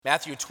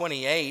Matthew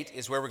 28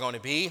 is where we're going to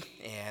be,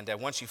 and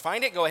once you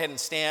find it, go ahead and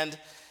stand,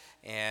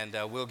 and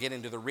we'll get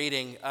into the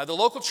reading. The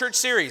local church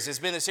series has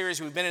been a series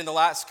we've been in the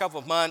last couple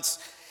of months,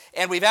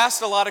 and we've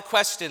asked a lot of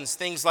questions,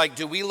 things like,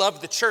 do we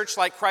love the church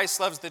like Christ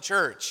loves the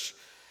church?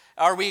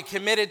 Are we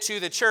committed to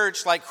the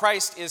church like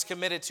Christ is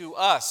committed to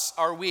us?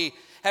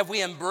 Have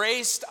we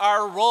embraced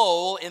our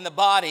role in the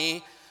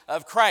body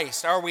of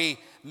Christ? Are we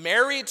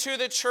married to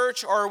the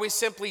church, or are we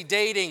simply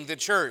dating the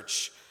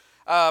church?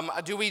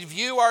 Do we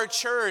view our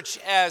church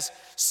as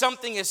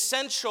something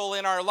essential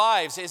in our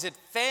lives? Is it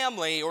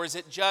family, or is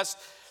it just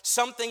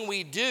something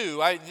we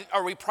do?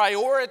 Are we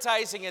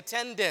prioritizing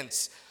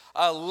attendance,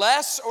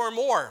 less or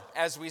more,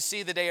 as we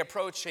see the day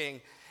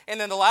approaching? And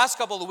then the last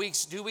couple of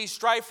weeks, do we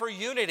strive for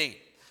unity?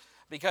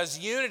 Because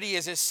unity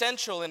is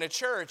essential in a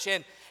church.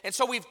 And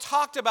so we've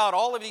talked about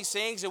all of these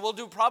things, and we'll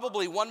do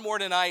probably one more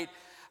tonight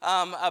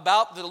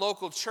about the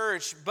local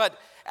church. But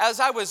as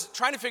I was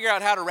trying to figure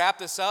out how to wrap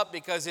this up,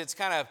 because it's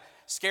kind of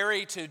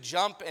scary to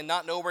jump and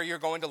not know where you're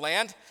going to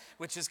land,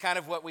 which is kind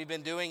of what we've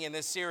been doing in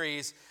this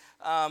series.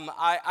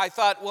 I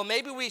thought, well,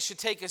 maybe we should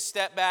take a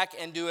step back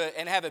and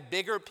have a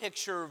bigger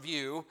picture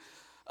view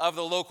of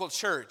the local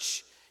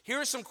church. Here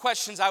are some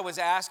questions I was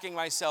asking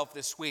myself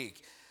this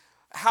week.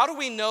 How do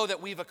we know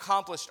that we've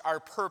accomplished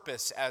our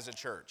purpose as a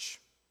church?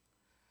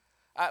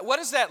 What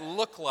does that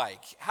look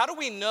like? How do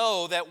we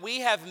know that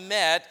we have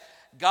met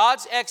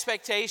God's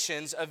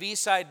expectations of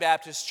Eastside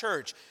Baptist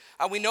Church?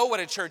 We know what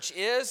a church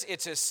is.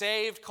 It's a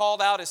saved,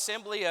 called out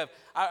assembly of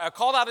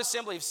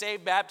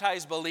saved,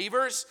 baptized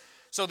believers.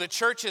 So the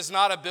church is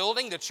not a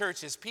building. The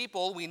church is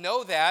people. We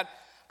know that.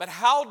 But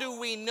how do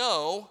we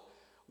know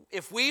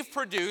if we've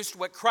produced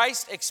what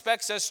Christ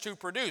expects us to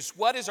produce?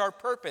 What is our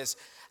purpose?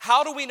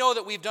 How do we know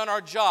that we've done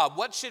our job?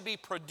 What should be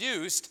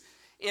produced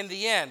in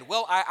the end?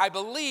 Well, I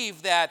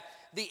believe that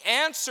the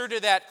answer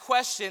to that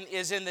question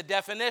is in the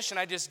definition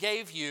I just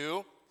gave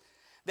you,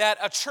 that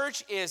a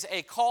church is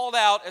a called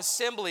out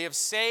assembly of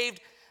saved,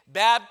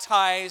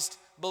 baptized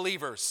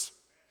believers.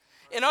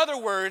 In other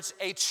words,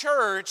 a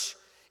church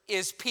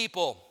is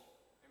people.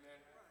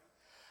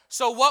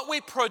 So what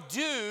we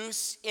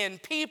produce in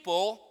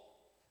people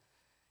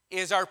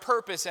is our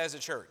purpose as a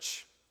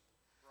church.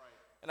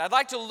 And I'd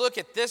like to look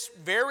at this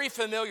very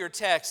familiar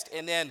text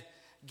and then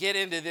get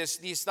into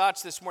these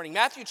thoughts this morning.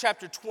 Matthew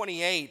chapter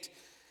 28,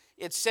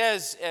 it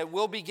says,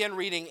 we'll begin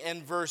reading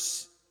in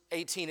verse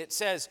 18. It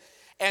says,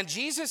 "And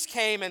Jesus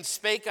came and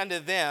spake unto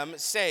them,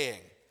 saying,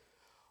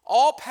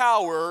 All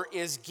power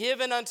is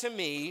given unto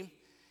me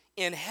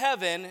in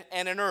heaven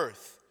and in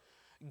earth.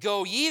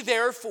 Go ye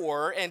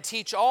therefore and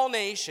teach all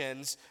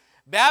nations,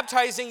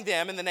 baptizing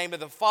them in the name of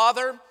the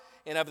Father,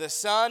 and of the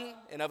Son,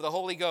 and of the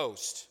Holy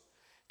Ghost,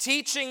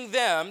 teaching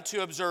them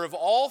to observe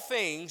all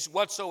things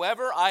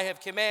whatsoever I have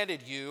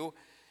commanded you.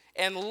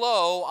 And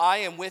lo, I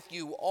am with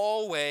you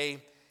always,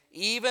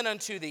 even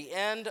unto the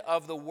end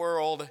of the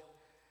world.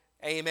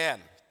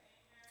 Amen."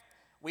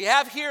 We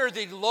have here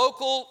the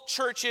local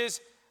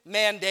church's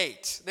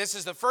mandate. This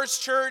is the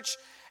first church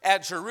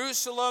at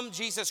Jerusalem.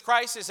 Jesus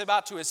Christ is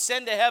about to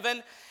ascend to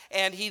heaven,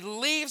 and he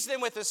leaves them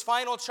with his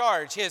final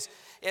charge.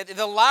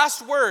 The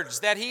last words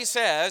that he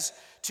says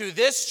to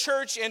this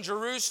church in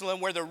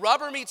Jerusalem, where the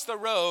rubber meets the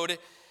road,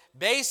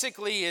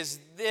 basically is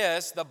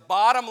this: the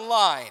bottom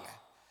line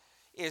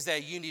is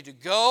that you need to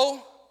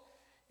go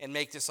and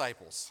make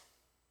disciples.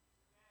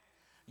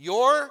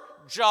 Your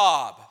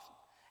job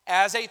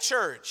as a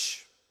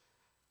church,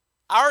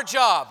 our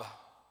job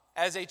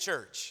as a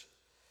church,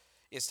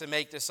 is to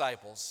make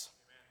disciples.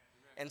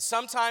 And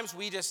sometimes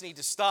we just need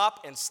to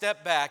stop and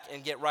step back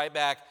and get right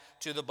back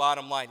to the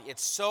bottom line.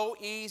 It's so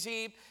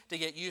easy to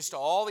get used to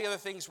all the other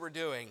things we're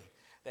doing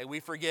that we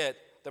forget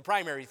the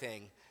primary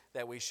thing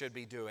that we should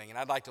be doing. And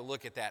I'd like to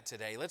look at that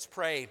today. Let's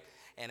pray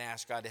and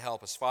ask God to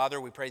help us.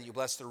 Father, we pray that you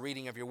bless the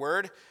reading of your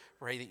word.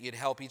 Pray that you'd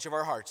help each of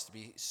our hearts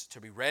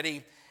to be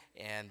ready,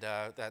 and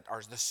that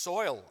the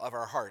soil of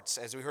our hearts,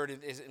 as we heard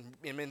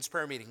in men's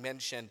prayer meeting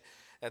mentioned,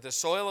 that the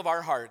soil of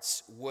our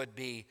hearts would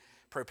be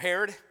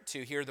prepared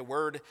to hear the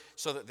word,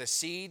 so that the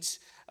seeds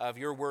of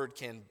your word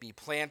can be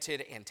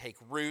planted and take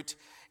root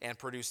and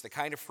produce the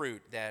kind of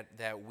fruit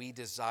that we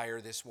desire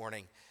this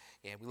morning.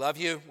 And we love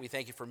you. We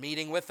thank you for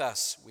meeting with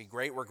us.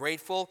 We're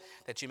grateful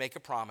that you make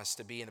a promise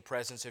to be in the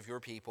presence of your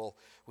people.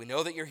 We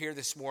know that you're here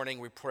this morning.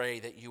 We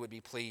pray that you would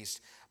be pleased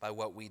by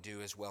what we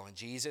do as well. In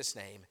Jesus'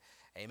 name,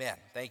 amen.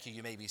 Thank you.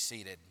 You may be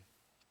seated.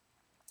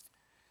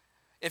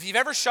 If you've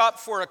ever shopped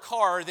for a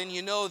car, then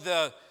you know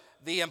the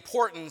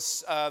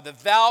importance, the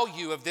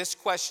value of this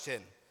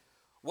question.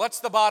 What's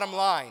the bottom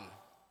line?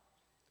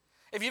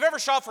 If you've ever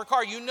shopped for a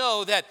car, you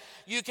know that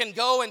you can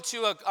go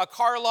into a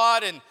car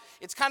lot, and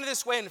it's kind of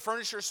this way in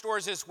furniture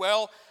stores as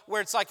well,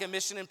 where it's like a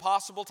Mission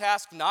Impossible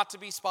task not to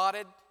be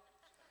spotted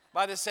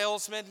by the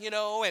salesman,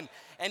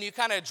 and you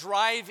kind of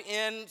drive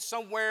in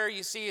somewhere.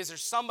 You see, is there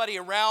somebody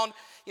around?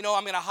 I'm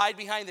going to hide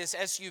behind this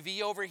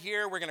SUV over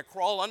here. We're going to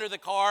crawl under the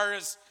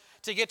cars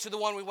to get to the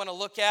one we want to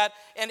look at.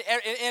 And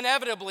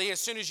inevitably, as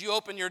soon as you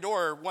open your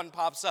door, one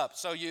pops up.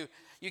 So you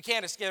You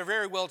can't escape. They're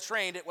very well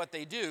trained at what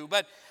they do.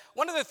 But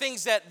one of the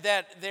things that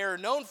they're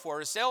known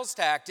for, a sales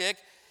tactic,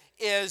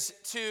 is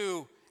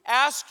to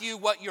ask you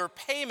what a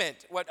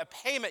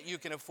payment you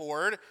can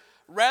afford,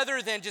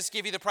 rather than just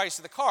give you the price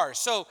of the car.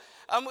 So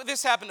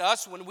this happened to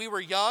us when we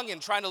were young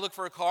and trying to look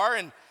for a car,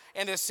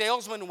 and the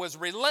salesman was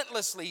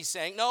relentlessly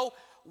saying, no,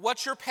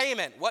 what's your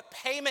payment? What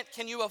payment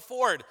can you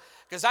afford?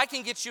 Because I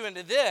can get you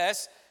into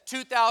this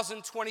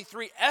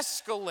 2023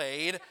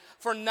 Escalade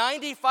for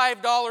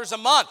 $95 a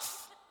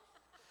month.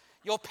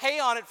 You'll pay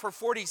on it for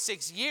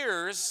 46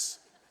 years,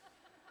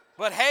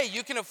 but hey,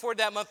 you can afford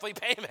that monthly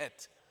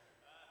payment.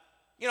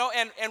 You know,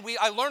 and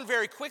I learned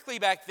very quickly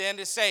back then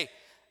to say,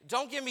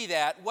 don't give me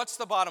that. What's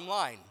the bottom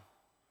line?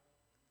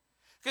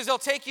 Because they'll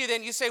take you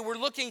then, you say, we're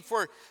looking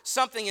for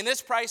something in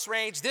this price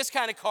range, this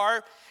kind of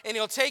car, and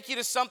he'll take you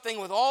to something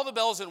with all the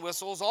bells and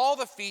whistles, all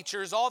the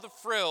features, all the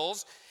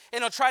frills,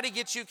 and he'll try to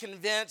get you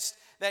convinced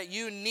that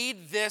you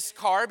need this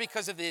car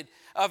because of the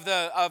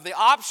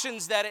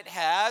options that it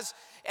has.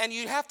 And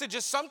you have to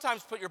just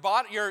sometimes put your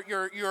foot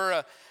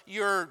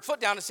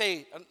down and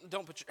say,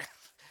 don't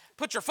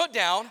put your foot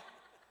down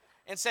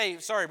and say,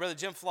 sorry, Brother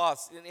Jim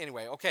Floss.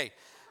 Anyway, okay.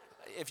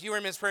 If you were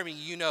in Men's Prayer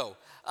Meeting, you know.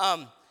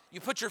 You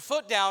put your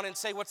foot down and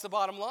say, what's the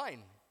bottom line?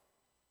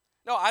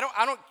 No, I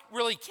don't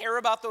really care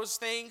about those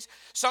things.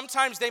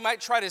 Sometimes they might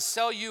try to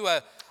sell you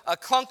a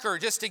clunker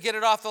just to get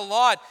it off the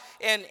lot,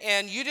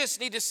 and you just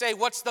need to say,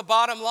 what's the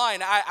bottom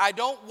line? I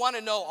don't want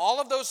to know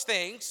all of those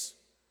things.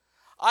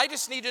 I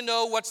just need to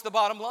know what's the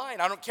bottom line.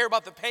 I don't care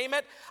about the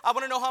payment. I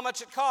want to know how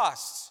much it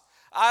costs.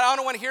 I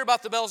don't want to hear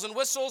about the bells and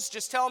whistles.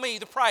 Just tell me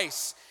the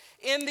price.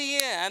 In the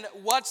end,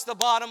 what's the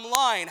bottom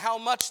line? How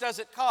much does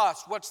it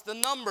cost? What's the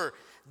number?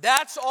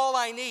 That's all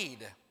I need.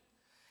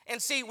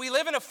 And see, we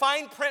live in a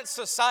fine print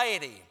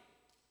society,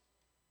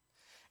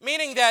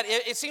 meaning that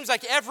it seems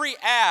like every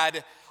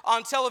ad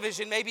on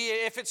television, maybe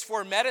if it's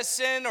for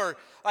medicine or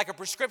like a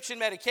prescription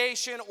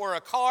medication or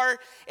a car,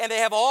 and they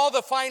have all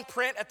the fine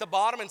print at the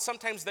bottom, and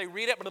sometimes they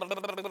read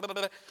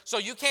it, so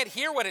you can't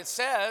hear what it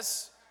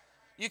says.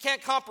 You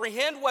can't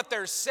comprehend what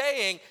they're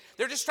saying.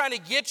 They're just trying to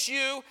get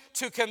you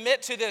to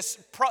commit to this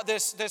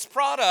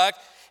product,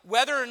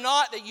 whether or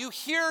not that you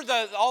hear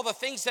all the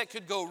things that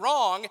could go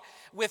wrong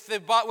with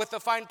the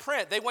fine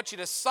print. They want you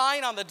to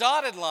sign on the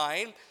dotted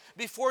line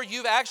before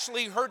you've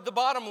actually heard the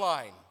bottom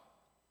line.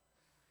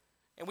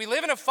 And we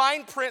live in a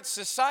fine print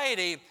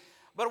society,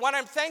 but what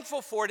I'm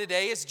thankful for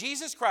today is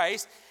Jesus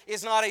Christ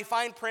is not a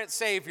fine print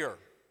Savior.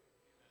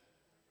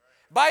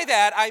 By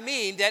that, I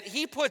mean that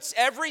He puts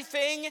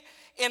everything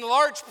in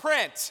large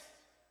print.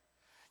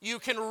 You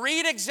can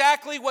read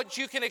exactly what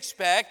you can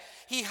expect.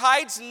 He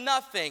hides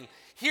nothing.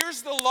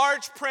 Here's the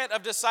large print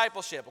of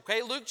discipleship,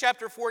 okay? Luke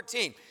chapter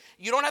 14.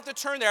 You don't have to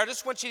turn there. I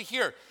just want you to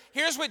hear.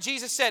 Here's what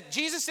Jesus said.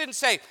 Jesus didn't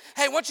say,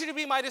 hey, I want you to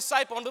be my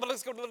disciple.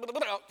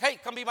 Hey,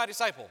 come be my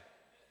disciple.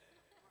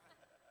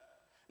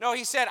 No,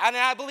 He said, and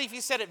I believe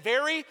He said it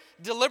very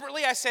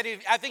deliberately.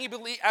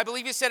 I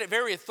believe He said it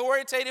very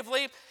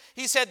authoritatively.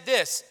 He said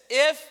this,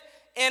 if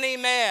any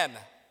man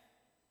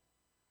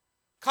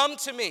come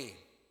to me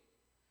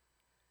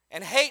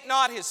and hate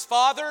not his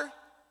father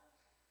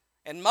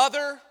and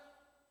mother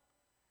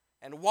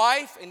and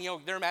wife, and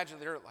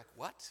they're like,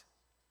 what?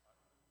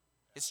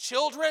 His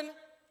children,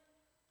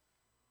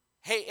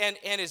 hey,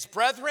 and his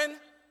brethren.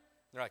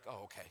 They're like,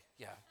 oh, okay,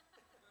 yeah.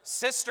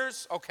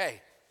 Sisters, okay.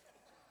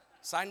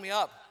 Sign me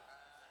up.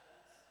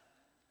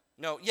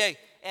 No, yea,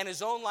 and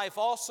his own life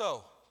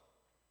also.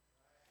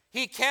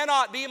 He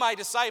cannot be my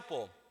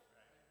disciple.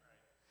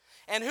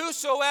 And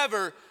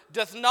whosoever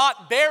doth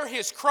not bear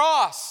his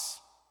cross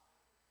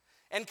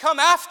and come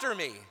after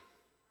me,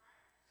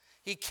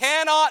 he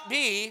cannot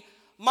be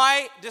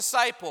my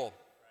disciple.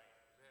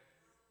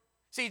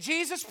 See,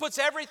 Jesus puts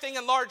everything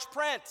in large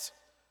print.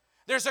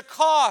 There's a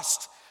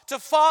cost to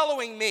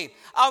following me.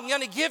 I'm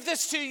going to give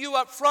this to you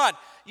up front.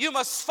 You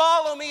must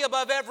follow me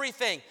above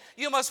everything.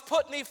 You must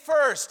put me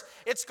first.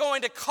 It's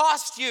going to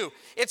cost you.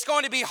 It's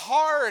going to be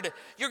hard.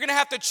 You're going to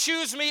have to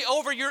choose me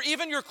over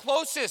even your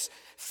closest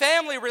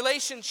family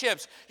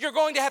relationships. You're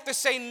going to have to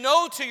say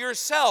no to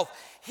yourself.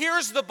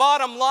 Here's the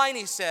bottom line,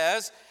 He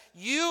says.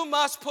 You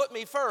must put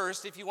me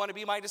first if you want to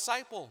be my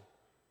disciple.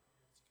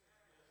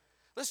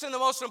 Listen, the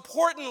most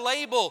important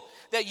label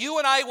that you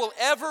and I will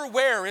ever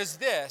wear is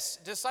this,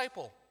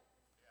 disciple.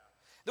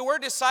 The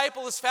word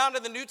disciple is found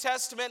in the New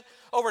Testament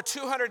over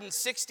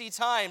 260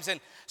 times.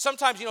 And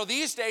sometimes,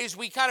 these days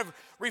we kind of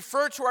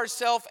refer to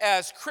ourselves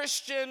as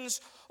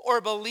Christians or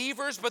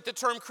believers, but the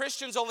term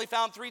Christian's only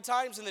found 3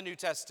 times in the New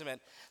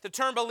Testament. The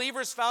term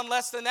believers found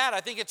less than that. I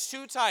think it's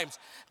 2 times.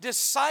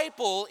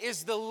 Disciple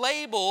is the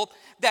label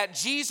that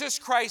Jesus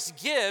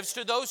Christ gives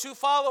to those who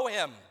follow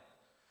Him.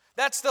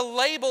 That's the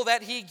label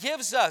that He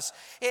gives us.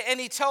 And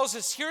He tells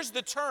us, here's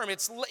the term,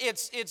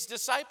 it's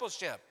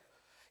discipleship.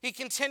 He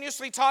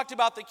continuously talked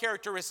about the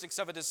characteristics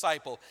of a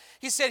disciple.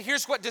 He said,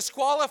 here's what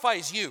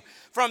disqualifies you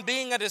from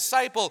being a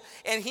disciple.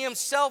 And He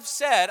Himself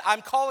said,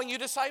 I'm calling you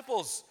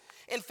disciples.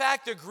 In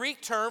fact, the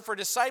Greek term for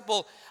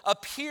disciple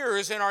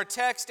appears in our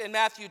text in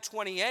Matthew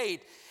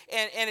 28.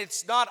 and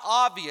it's not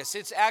obvious.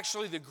 It's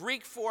actually the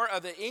Greek form,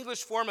 the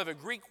English form of a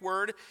Greek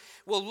word.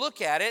 We'll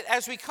look at it.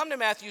 As we come to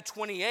Matthew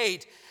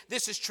 28,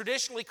 this is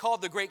traditionally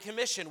called the Great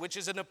Commission, which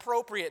is an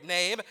appropriate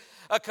name.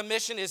 A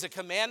commission is a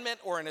commandment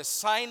or an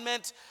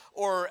assignment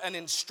or an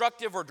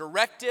instructive or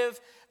directive.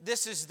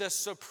 This is the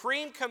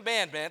supreme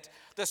commandment,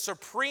 the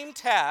supreme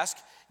task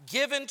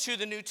given to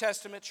the New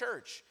Testament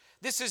church.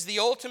 This is the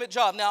ultimate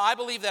job. Now, I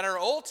believe that our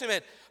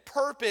ultimate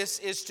purpose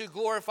is to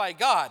glorify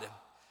God.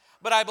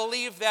 But I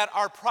believe that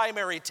our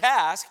primary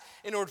task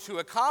in order to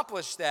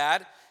accomplish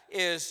that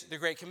is the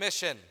Great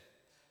Commission.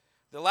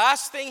 The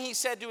last thing he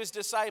said to his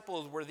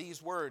disciples were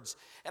these words.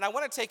 And I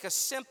want to take a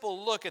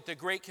simple look at the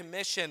Great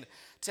Commission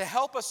to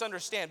help us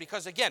understand.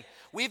 Because again,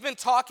 we've been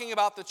talking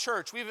about the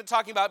church. We've been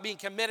talking about being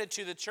committed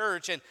to the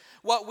church and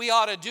what we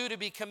ought to do to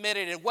be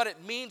committed and what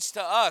it means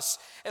to us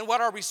and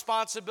what our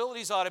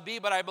responsibilities ought to be.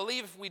 But I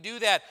believe if we do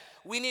that,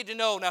 we need to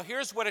know, now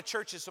here's what a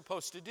church is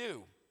supposed to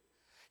do.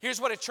 Here's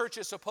what a church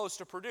is supposed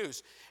to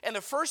produce. And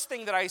the first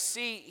thing that I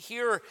see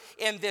here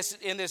in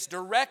this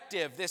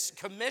directive, this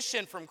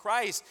commission from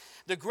Christ,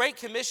 the Great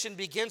Commission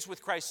begins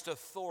with Christ's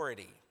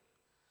authority.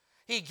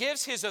 He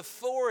gives his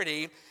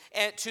authority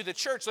to the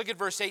church. Look at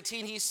verse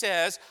 18. He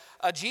says,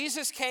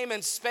 Jesus came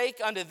and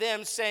spake unto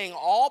them, saying,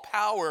 all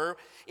power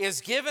is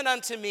given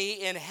unto me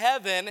in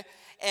heaven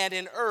and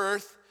in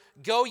earth.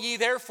 Go ye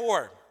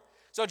therefore.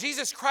 So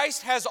Jesus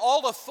Christ has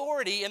all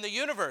authority in the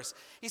universe.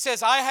 He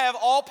says, I have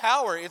all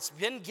power. It's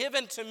been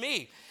given to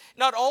me.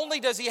 Not only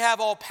does he have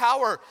all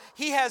power,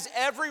 he has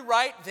every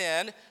right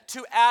then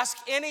to ask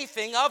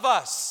anything of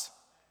us.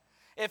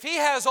 If he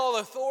has all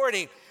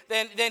authority,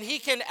 then he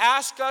can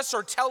ask us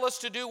or tell us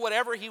to do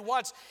whatever he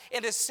wants.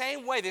 In the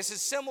same way, this is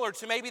similar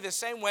to maybe the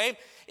same way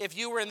if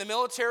you were in the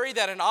military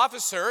that an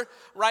officer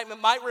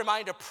might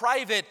remind a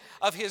private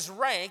of his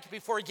rank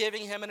before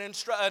giving him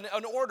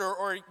an order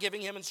or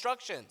giving him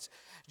instructions.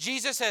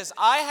 Jesus says,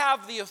 I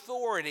have the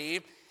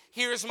authority,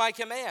 here's my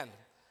command.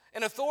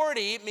 And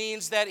authority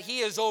means that he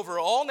is over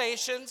all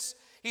nations,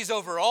 he's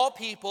over all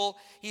people,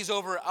 he's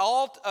over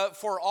all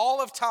for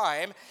all of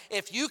time.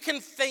 If you can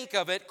think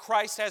of it,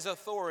 Christ has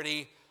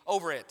authority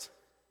over it.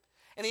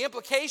 And the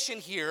implication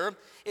here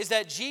is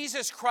that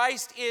Jesus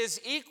Christ is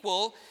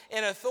equal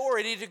in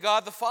authority to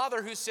God the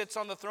Father who sits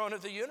on the throne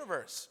of the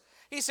universe.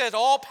 He says,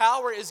 all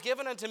power is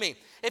given unto me.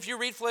 If you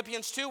read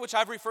Philippians 2, which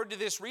I've referred to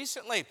this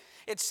recently,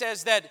 it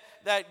says that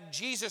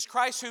Jesus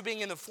Christ, who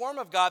being in the form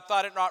of God,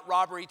 thought it not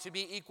robbery to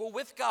be equal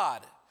with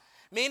God.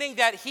 Meaning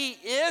that he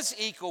is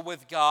equal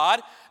with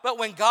God, but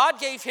when God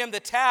gave him the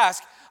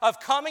task of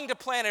coming to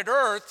planet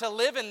Earth to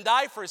live and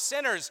die for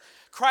sinners,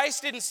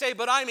 Christ didn't say,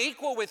 but I'm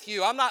equal with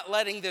you, I'm not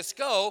letting this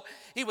go.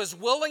 He was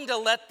willing to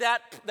let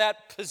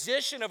that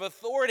position of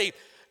authority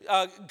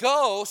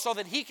go so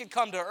that he could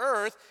come to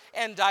earth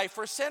and die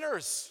for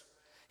sinners.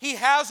 He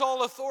has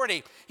all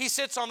authority. He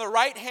sits on the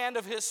right hand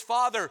of his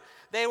Father.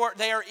 They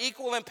are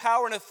equal in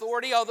power and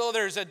authority, although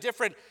there's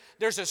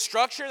a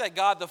structure that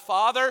God the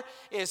Father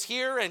is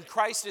here and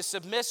Christ is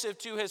submissive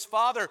to his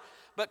Father.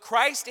 But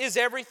Christ is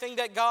everything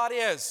that God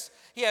is.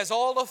 He has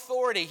all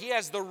authority. He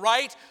has the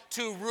right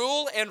to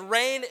rule and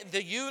reign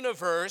the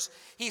universe.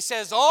 He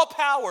says, all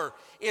power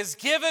is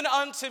given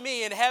unto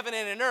me in heaven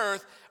and in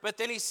earth. But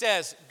then he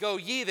says, go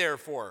ye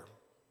therefore.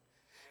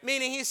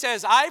 Meaning he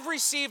says, I've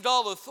received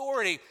all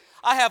authority.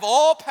 I have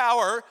all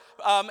power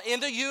in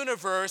the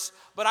universe,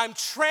 but I'm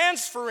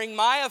transferring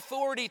my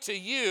authority to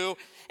you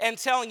and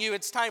telling you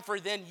it's time for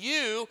then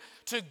you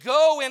to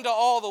go into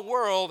all the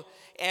world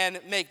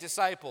and make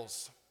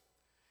disciples.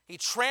 He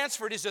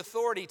transferred his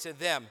authority to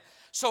them.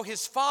 So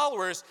his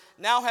followers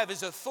now have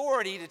his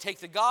authority to take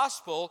the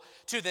gospel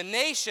to the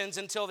nations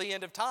until the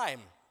end of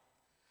time.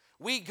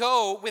 We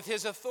go with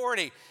his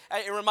authority.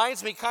 It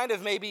reminds me kind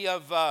of maybe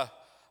of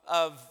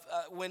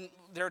when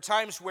there are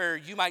times where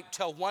you might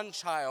tell one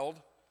child,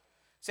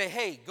 say,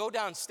 hey, go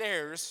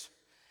downstairs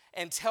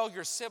and tell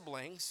your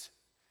siblings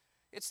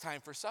it's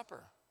time for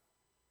supper.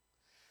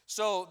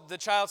 So the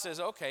child says,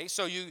 okay,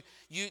 so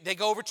they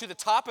go over to the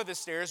top of the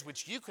stairs,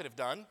 which you could have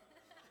done.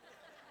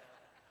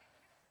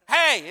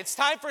 Hey, it's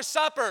time for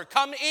supper.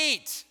 Come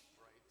eat.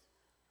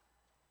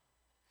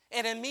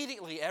 And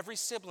immediately every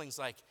sibling's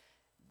like,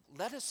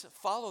 let us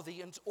follow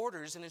the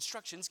orders and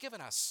instructions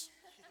given us.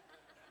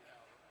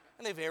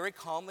 And they very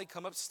calmly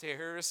come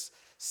upstairs,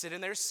 sit in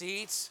their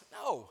seats.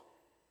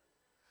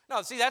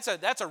 No, see, that's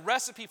a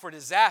recipe for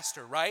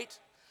disaster, right?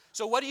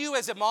 So what do you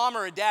as a mom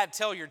or a dad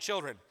tell your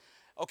children?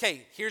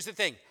 Okay, here's the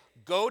thing.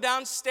 Go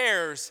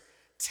downstairs,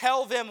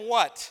 tell them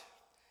what?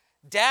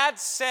 Dad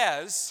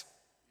says,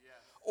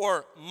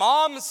 or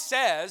mom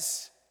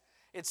says,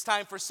 it's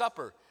time for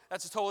supper.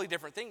 That's a totally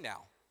different thing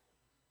now.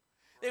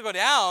 They go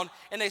down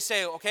and they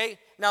say, okay,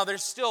 now they're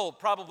still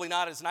probably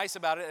not as nice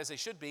about it as they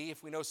should be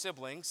if we know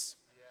siblings.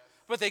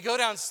 But they go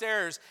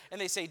downstairs and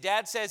they say,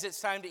 Dad says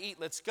it's time to eat,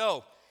 let's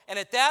go. And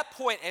at that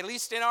point, at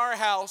least in our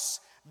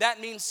house,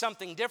 that means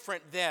something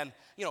different than,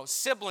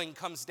 sibling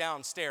comes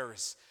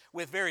downstairs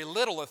with very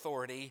little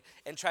authority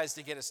and tries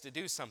to get us to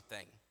do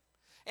something.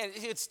 And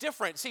it's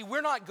different. See,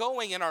 we're not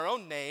going in our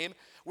own name.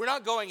 We're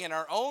not going in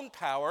our own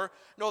power.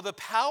 No, the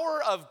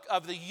power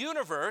of the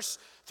universe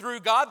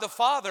through God the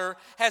Father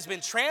has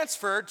been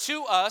transferred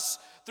to us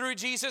through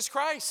Jesus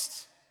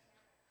Christ.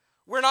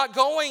 We're not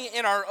going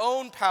in our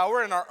own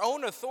power and our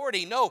own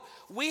authority. No,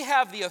 we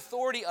have the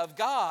authority of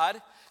God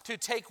to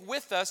take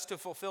with us to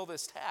fulfill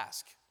this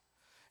task.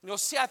 And you'll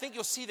see, I think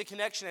you'll see the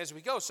connection as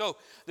we go. So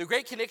the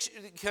Great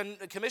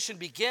Commission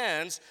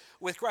begins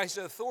with Christ's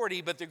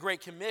authority, but the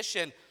Great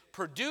Commission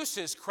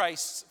produces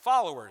Christ's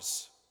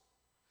followers.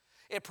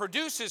 It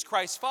produces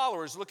Christ's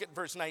followers. Look at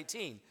verse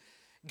 19.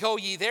 Go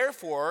ye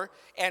therefore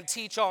and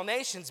teach all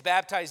nations,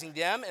 baptizing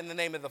them in the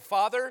name of the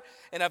Father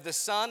and of the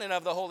Son and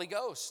of the Holy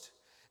Ghost.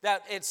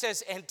 That it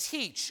says, and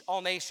teach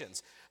all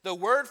nations. The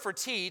word for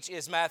teach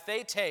is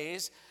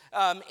mathetes,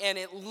 and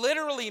it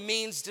literally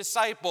means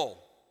disciple.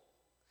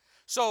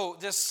 So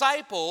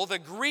disciple, the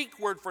Greek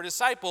word for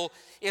disciple,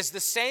 is the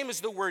same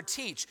as the word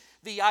teach.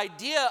 The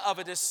idea of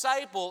a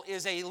disciple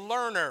is a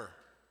learner.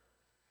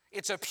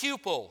 It's a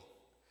pupil.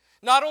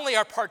 Not only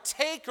a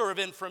partaker of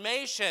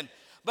information,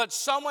 but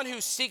someone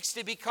who seeks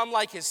to become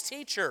like his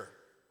teacher.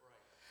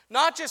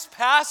 Not just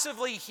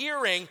passively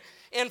hearing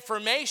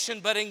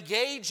information, but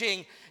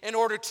engaging in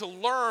order to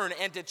learn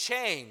and to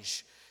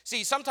change.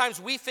 See,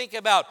 sometimes we think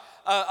about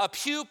a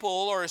pupil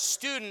or a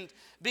student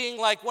being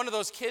like one of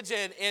those kids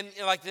in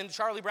like the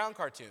Charlie Brown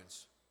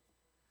cartoons.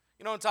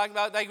 You know what I'm talking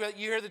about? Like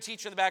you hear the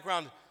teacher in the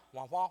background,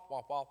 wah, wah,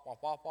 wah, wah, wah,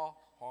 wah, wah,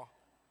 wah.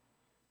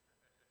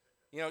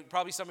 You know,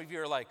 probably some of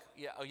you are like,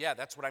 yeah, oh yeah,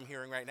 that's what I'm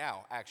hearing right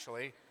now,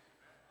 actually.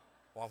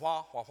 Wah,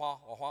 wah, wah, wah,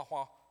 wah, wah,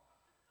 wah.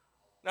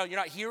 No, you're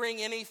not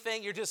hearing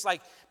anything. You're just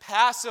like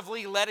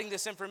passively letting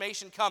this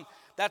information come.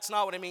 That's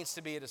not what it means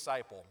to be a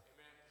disciple. Amen.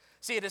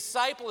 See, a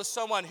disciple is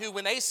someone who,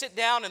 when they sit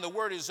down and the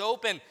word is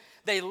open,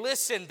 they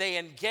listen, they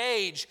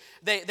engage,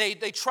 they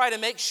try to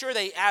make sure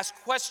they ask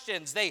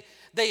questions,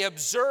 they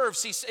observe.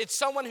 See, it's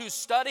someone who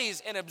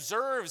studies and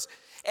observes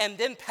and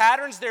then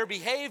patterns their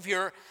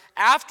behavior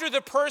after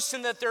the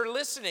person that they're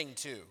listening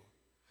to.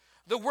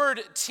 The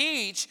word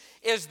teach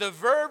is the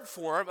verb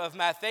form of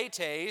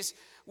mathetes,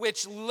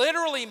 which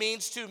literally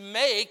means to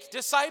make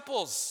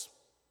disciples.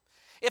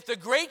 If the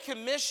Great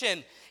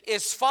Commission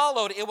is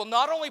followed, it will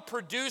not only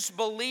produce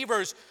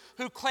believers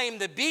who claim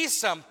to be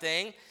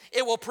something,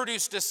 it will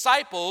produce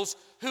disciples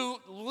who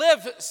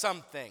live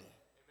something. Amen.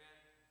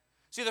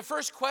 See, the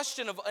first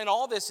question in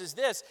all this is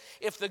this: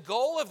 if the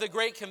goal of the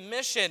Great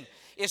Commission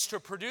is to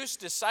produce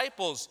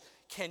disciples,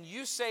 can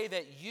you say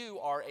that you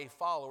are a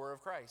follower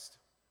of Christ?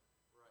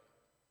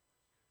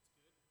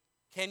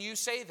 Right. Can you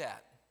say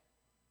that?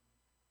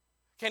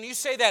 Can you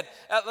say that,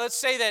 let's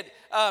say that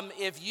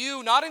if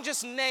you, not in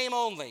just name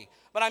only,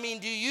 but I mean,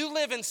 do you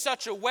live in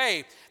such a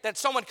way that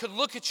someone could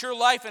look at your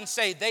life and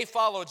say they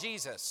follow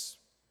Jesus?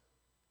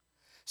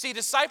 See,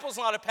 disciple is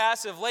not a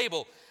passive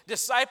label.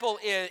 Disciple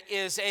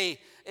is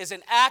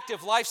an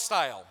active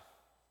lifestyle.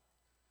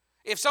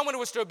 If someone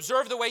was to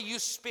observe the way you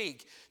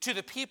speak to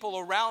the people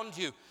around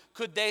you,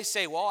 could they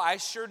say, well, I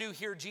sure do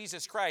hear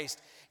Jesus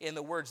Christ in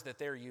the words that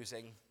they're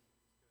using?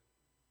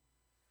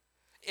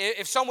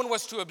 If someone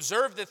was to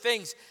observe the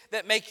things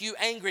that make you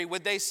angry,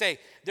 would they say,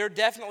 they're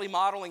definitely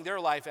modeling their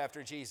life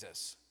after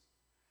Jesus?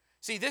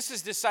 See, this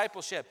is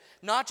discipleship.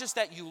 Not just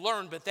that you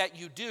learn, but that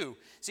you do.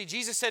 See,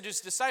 Jesus said to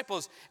his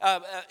disciples,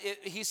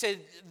 he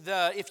said,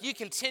 if you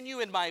continue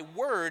in my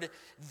word,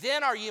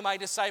 then are you my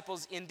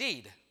disciples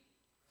indeed.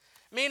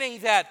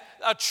 Meaning that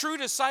a true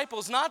disciple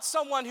is not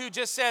someone who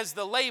just says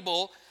the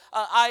label,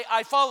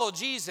 I follow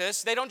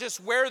Jesus. They don't just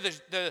wear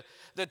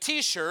the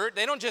t-shirt.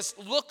 They don't just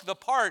look the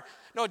part.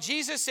 No,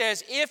 Jesus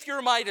says, if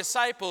you're my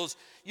disciples,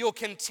 you'll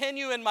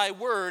continue in my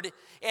word,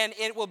 and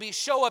it will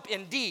show up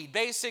in deed.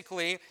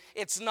 Basically,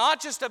 it's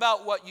not just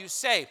about what you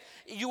say.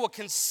 You will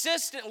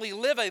consistently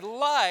live a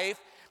life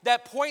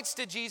that points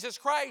to Jesus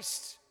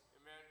Christ.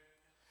 Amen.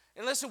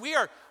 And listen, we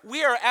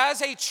are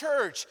as a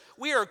church,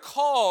 we are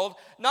called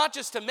not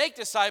just to make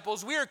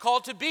disciples, we are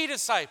called to be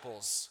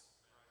disciples.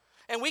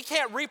 And we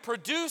can't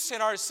reproduce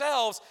in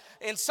ourselves,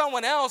 in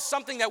someone else,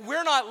 something that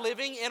we're not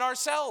living in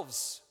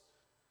ourselves.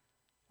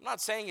 I'm not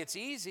saying it's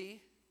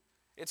easy.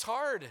 It's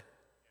hard.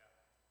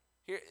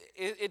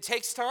 It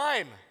takes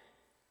time.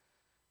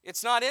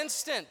 It's not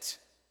instant.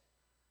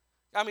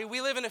 I mean,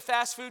 we live in a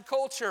fast food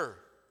culture.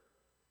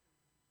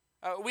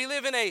 We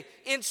live in an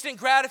instant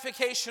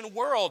gratification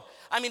world.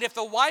 I mean, if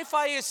the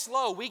Wi-Fi is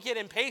slow, we get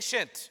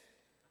impatient.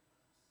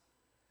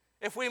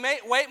 If we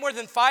wait more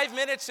than 5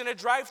 minutes in a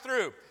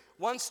drive-through,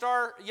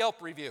 1-star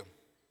Yelp review.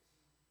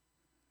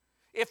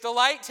 If the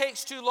light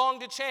takes too long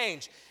to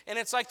change, and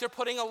it's like they're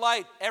putting a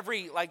light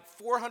every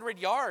 400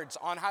 yards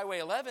on Highway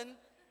 11.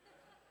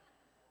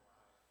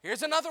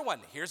 Here's another one.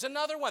 Here's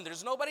another one.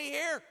 There's nobody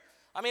here.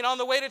 I mean, on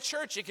the way to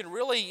church, you can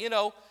really,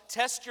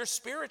 test your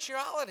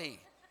spirituality.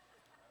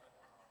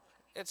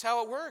 It's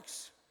how it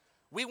works.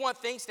 We want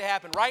things to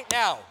happen right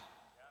now.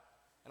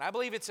 And I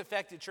believe it's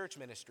affected church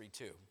ministry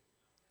too.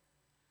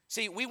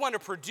 See, we want to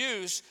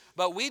produce,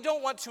 but we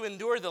don't want to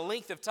endure the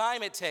length of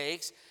time it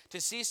takes to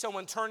see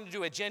someone turn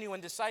into a genuine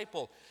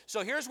disciple.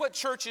 So here's what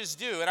churches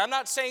do, and I'm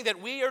not saying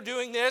that we are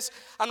doing this.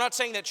 I'm not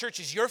saying that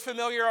churches you're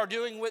familiar are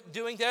doing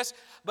this,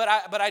 but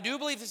I do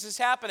believe this is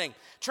happening.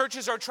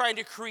 Churches are trying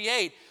to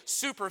create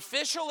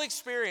superficial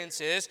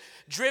experiences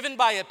driven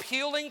by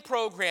appealing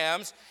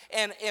programs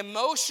and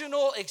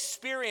emotional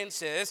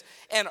experiences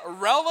and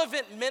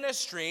relevant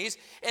ministries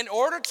in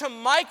order to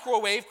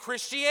microwave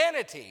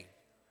Christianity.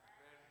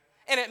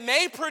 And it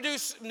may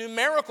produce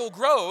numerical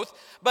growth,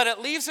 but it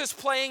leaves us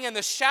playing in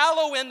the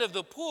shallow end of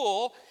the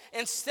pool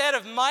instead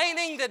of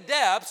mining the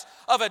depths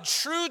of a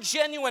true,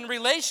 genuine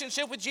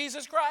relationship with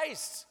Jesus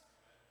Christ.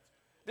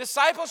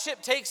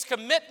 Discipleship takes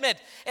commitment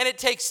and it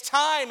takes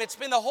time. It's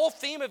been the whole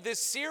theme of this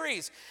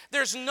series.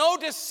 There's no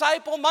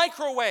disciple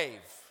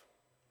microwave.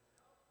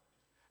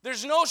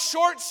 There's no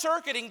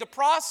short-circuiting the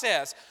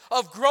process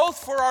of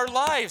growth for our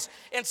lives.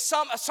 And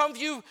some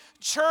view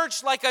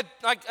church like a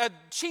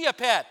chia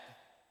pet.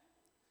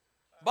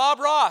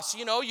 Bob Ross,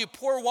 you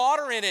pour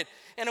water in it,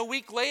 and a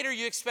week later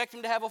you expect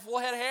him to have a full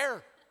head of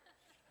hair.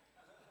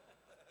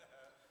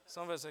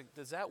 Some of us are like,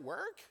 does that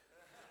work?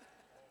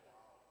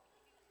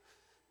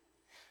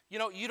 You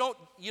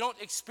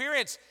don't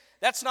experience,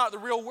 that's not the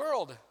real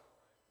world.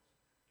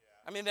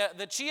 I mean,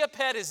 the chia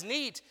pet is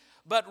neat,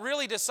 but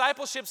really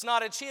discipleship's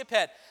not a chia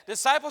pet.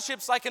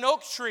 Discipleship's like an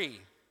oak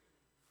tree.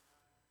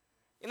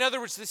 In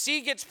other words, the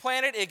seed gets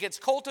planted, it gets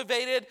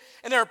cultivated,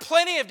 and there are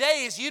plenty of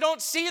days you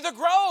don't see the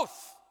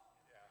growth.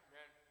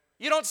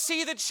 You don't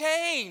see the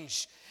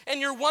change,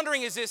 and you're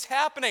wondering, is this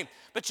happening?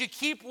 But you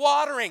keep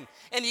watering,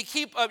 and you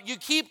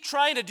keep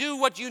trying to do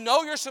what you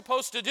know you're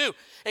supposed to do.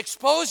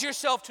 Expose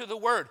yourself to the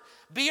Word.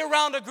 Be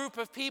around a group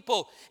of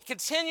people.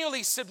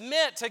 Continually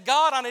submit to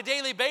God on a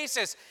daily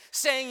basis,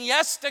 saying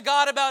yes to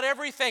God about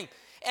everything.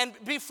 And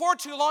before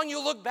too long,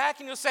 you'll look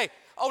back and you'll say,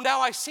 oh, now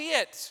I see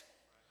it.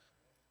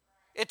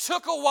 It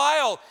took a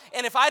while,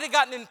 and if I'd have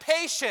gotten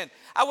impatient,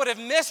 I would have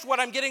missed what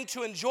I'm getting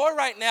to enjoy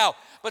right now.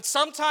 But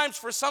sometimes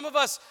for some of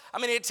us,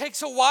 it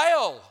takes a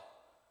while.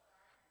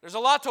 There's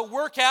a lot to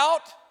work out.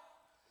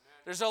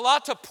 There's a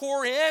lot to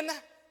pour in.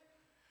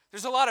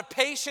 There's a lot of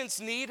patience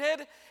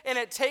needed, and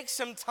it takes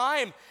some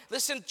time.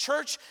 Listen,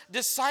 church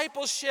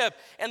discipleship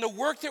and the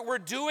work that we're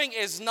doing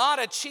is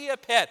not a chia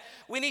pet.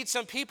 We need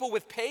some people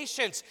with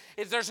patience.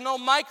 There's no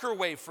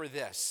microwave for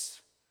this.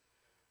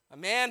 A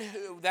man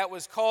that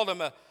was called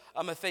a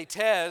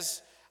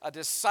mathetes, a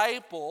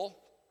disciple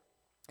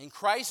in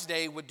Christ's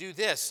day, would do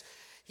this.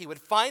 He would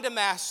find a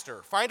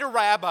master, find a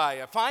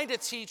rabbi, find a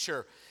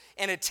teacher,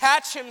 and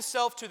attach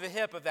himself to the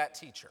hip of that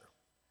teacher.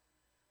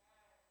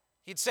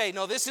 He'd say,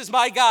 no, this is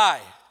my guy.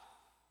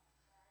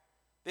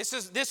 This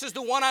is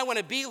the one I want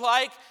to be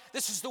like.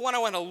 This is the one I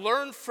want to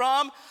learn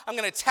from. I'm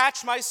going to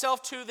attach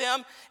myself to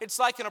them. It's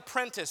like an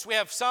apprentice. We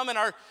have some in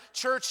our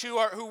church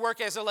who work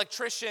as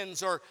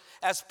electricians or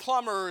as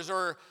plumbers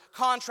or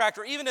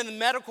contractor, even in the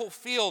medical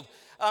field.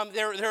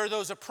 There are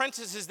those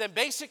apprentices that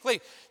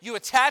basically you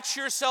attach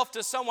yourself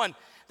to someone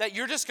that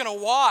you're just going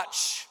to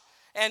watch,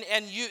 and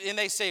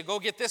they say, go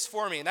get this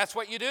for me, and that's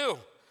what you do.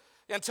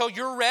 Until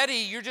you're ready,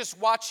 you're just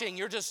watching,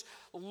 you're just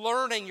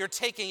learning, you're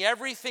taking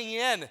everything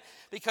in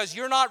because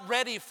you're not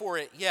ready for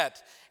it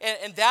yet.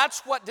 And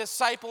that's what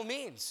disciple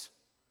means.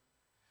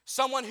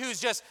 Someone who's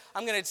just,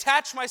 I'm going to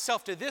attach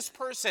myself to this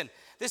person.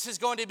 This is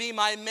going to be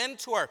my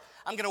mentor.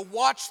 I'm going to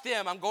watch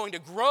them. I'm going to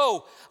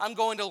grow. I'm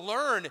going to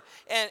learn.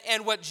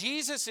 And what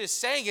Jesus is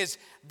saying is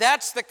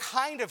that's the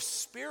kind of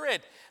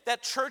spirit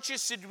that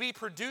churches should be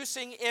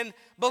producing in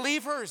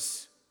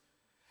believers.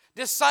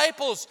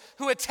 Disciples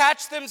who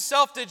attach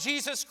themselves to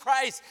Jesus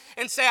Christ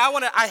and say,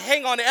 I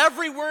hang on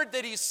every word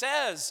that he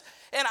says,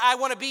 and I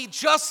want to be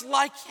just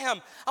like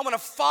him. I want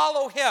to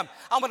follow him.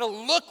 I want to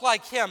look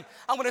like him.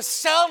 I want to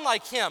sound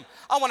like him.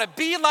 I want to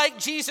be like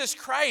Jesus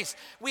Christ.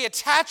 We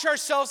attach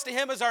ourselves to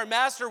him as our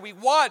master. We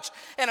watch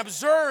and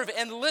observe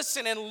and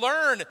listen and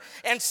learn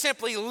and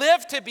simply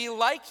live to be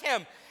like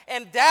him.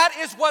 And that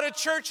is what a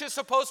church is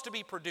supposed to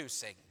be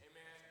producing.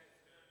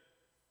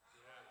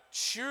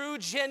 True,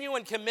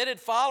 genuine, committed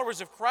followers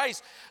of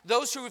Christ,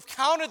 those who have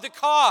counted the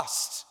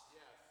cost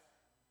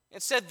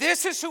and said,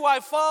 this is who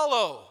I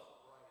follow.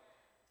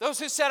 Those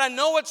who said, I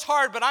know it's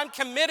hard, but I'm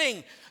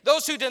committing.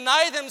 Those who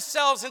deny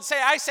themselves and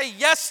say, I say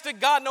yes to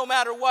God no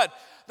matter what.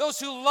 Those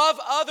who love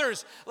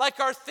others,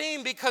 like our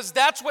theme, because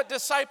that's what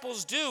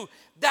disciples do.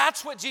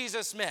 That's what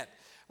Jesus meant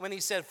when he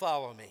said,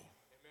 follow me.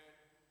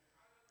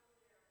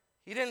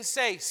 He didn't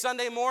say,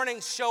 Sunday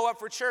mornings, show up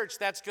for church.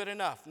 That's good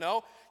enough.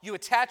 No. You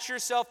attach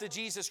yourself to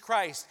Jesus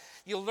Christ.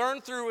 You learn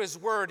through his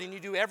word, and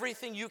you do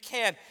everything you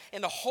can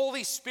in the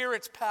Holy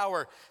Spirit's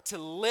power to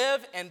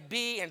live and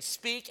be and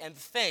speak and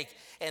think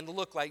and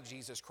look like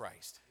Jesus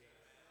Christ.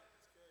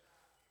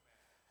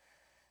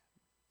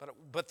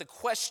 But the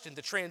question,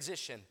 the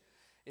transition,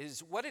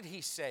 is what did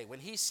he say when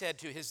he said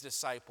to his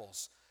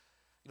disciples,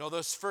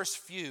 those first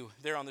few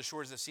there on the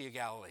shores of the Sea of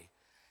Galilee?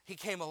 He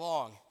came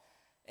along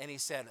and he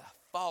said,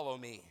 follow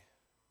me.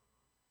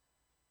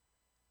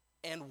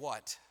 And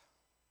what?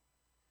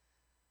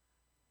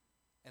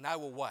 And I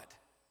will what?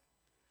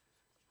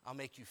 I'll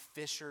make you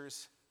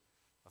fishers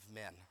of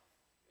men.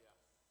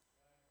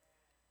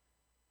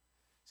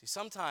 See,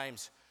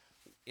 sometimes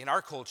in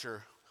our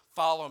culture,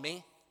 follow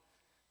me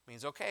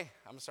means, okay,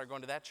 I'm going to start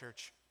going to that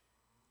church.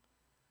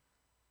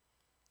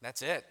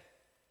 That's it.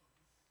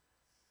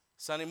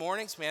 Sunday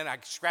mornings, man, I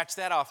scratch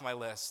that off my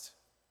list.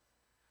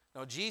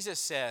 No, Jesus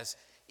says,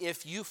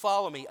 if you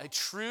follow me, a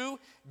true,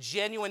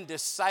 genuine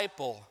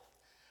disciple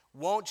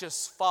won't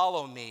just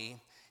follow me,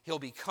 he'll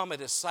become a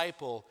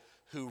disciple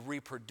who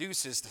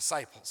reproduces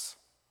disciples.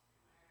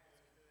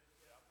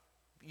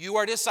 You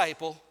are a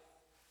disciple,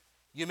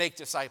 you make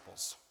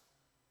disciples.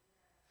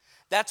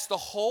 That's the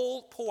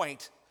whole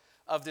point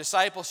of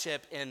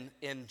discipleship in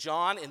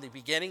John, in the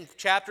beginning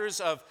chapters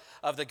of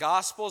the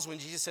Gospels. When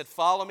Jesus said,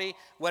 follow me,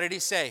 what did he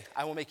say?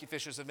 I will make you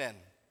fishers of men.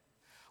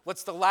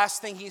 What's the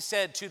last thing he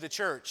said to the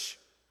church?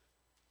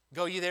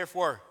 Go ye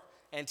therefore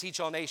and teach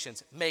all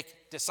nations.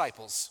 Make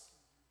disciples.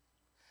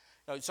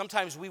 Now,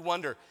 sometimes we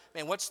wonder,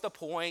 man, what's the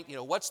point?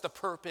 What's the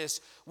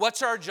purpose?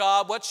 What's our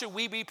job? What should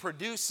we be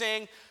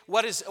producing?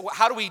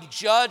 How do we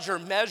judge or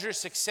measure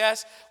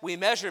success? We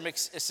measure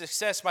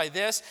success by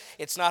this.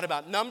 It's not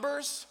about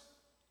numbers.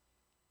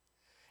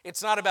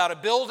 It's not about a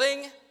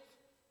building.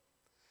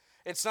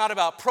 It's not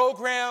about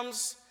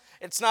programs.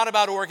 It's not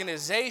about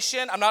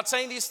organization. I'm not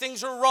saying these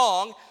things are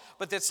wrong,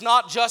 but it's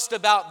not just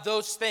about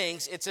those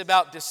things. It's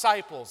about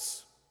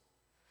disciples.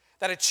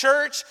 That a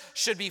church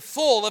should be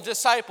full of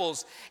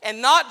disciples,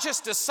 and not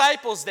just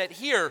disciples that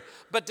hear,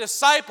 but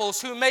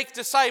disciples who make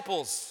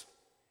disciples.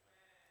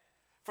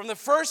 From the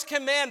first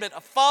commandment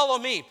of follow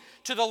me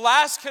to the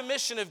last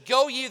commission of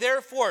go ye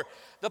therefore,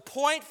 the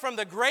point from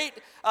the great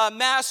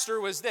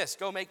master was this: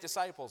 go make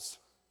disciples.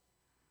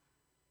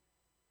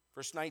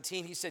 Verse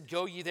 19, he said,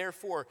 go ye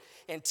therefore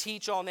and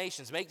teach all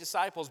nations, make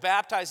disciples,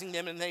 baptizing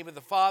them in the name of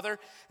the Father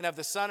and of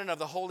the Son and of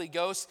the Holy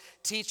Ghost,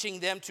 teaching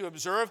them to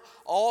observe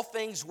all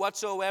things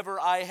whatsoever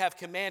I have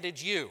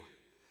commanded you.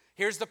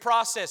 Here's the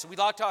process. We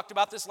talked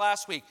about this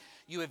last week.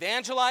 You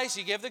evangelize,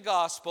 you give the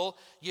gospel,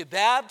 you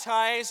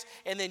baptize,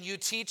 and then you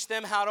teach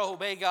them how to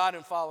obey God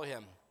and follow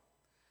him.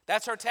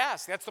 That's our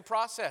task. That's the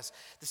process.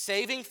 The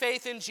saving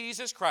faith in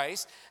Jesus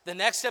Christ. The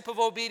next step of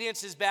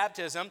obedience is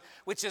baptism,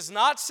 which is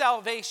not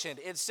salvation.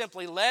 It's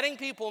simply letting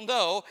people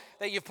know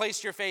that you've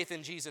placed your faith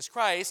in Jesus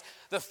Christ.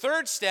 The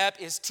third step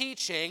is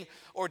teaching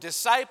or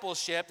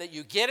discipleship, that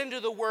you get into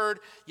the Word,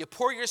 you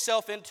pour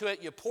yourself into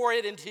it, you pour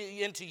it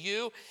into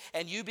you,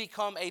 and you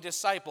become a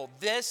disciple.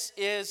 This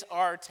is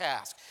our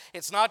task.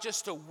 It's not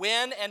just to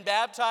win and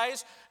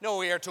baptize. No,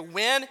 we are to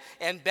win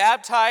and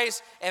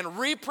baptize and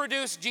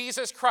reproduce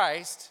Jesus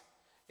Christ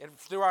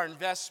through our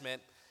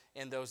investment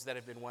in those that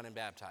have been won and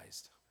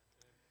baptized.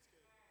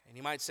 And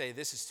you might say,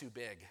 this is too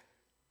big.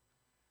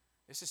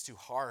 This is too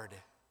hard.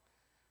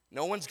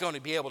 No one's going to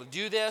be able to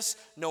do this.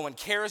 No one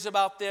cares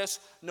about this.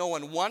 No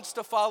one wants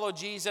to follow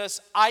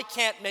Jesus. I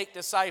can't make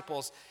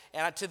disciples.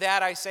 And to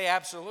that I say,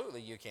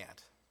 absolutely, you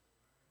can't.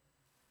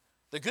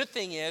 The good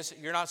thing is,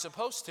 you're not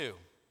supposed to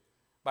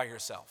by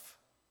yourself.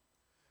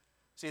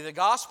 See, the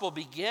gospel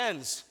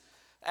begins,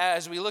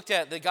 as we looked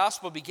at, the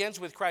gospel begins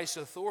with Christ's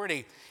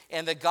authority,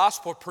 and the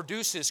gospel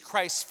produces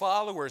Christ's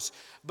followers.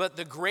 But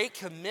the Great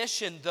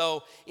Commission,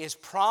 though, is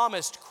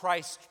promised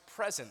Christ's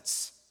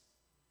presence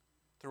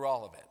through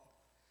all of it.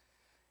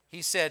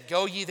 He said,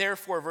 go ye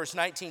therefore, verse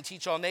 19,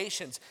 teach all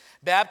nations,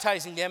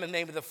 baptizing them in the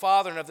name of the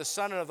Father and of the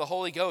Son and of the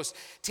Holy Ghost,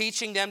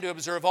 teaching them to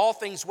observe all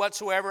things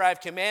whatsoever I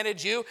have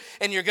commanded you.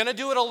 And you're going to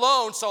do it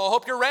alone, so I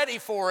hope you're ready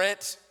for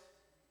it.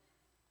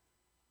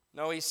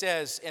 No, he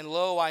says, and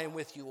lo, I am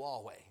with you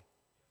always,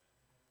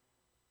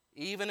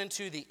 even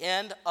unto the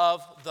end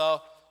of the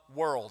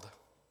world.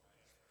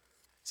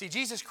 See,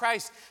 Jesus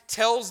Christ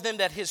tells them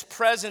that his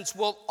presence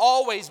will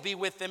always be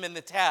with them in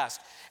the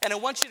task. And I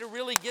want you to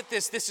really get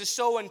this. This is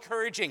so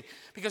encouraging,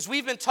 because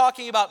we've been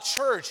talking about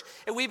church,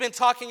 and we've been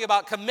talking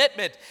about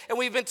commitment, and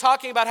we've been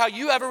talking about how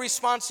you have a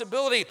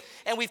responsibility,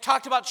 and we've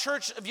talked about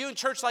church, viewing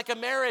church like a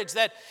marriage,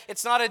 that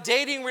it's not a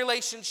dating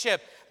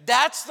relationship.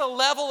 That's the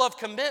level of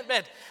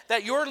commitment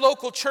that your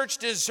local church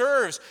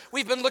deserves.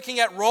 We've been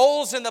looking at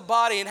roles in the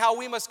body and how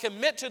we must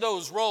commit to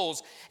those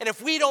roles. And if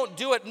we don't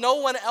do it, no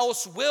one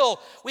else will.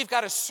 We've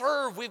got to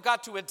serve, we've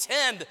got to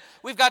attend,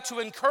 we've got to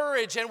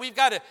encourage, and we've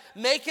got to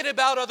make it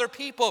about other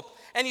people.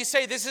 And you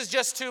say, this is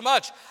just too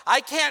much.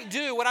 I can't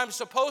do what I'm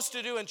supposed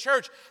to do in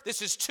church.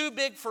 This is too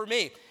big for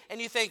me. And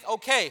you think,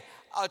 okay,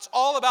 it's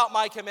all about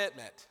my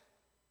commitment.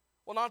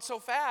 Well, not so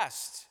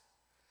fast.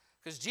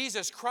 Because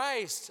Jesus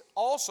Christ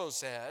also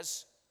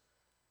says,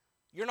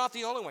 you're not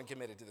the only one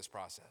committed to this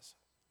process.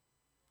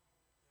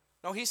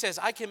 No, he says,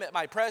 I commit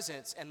my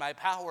presence and my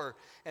power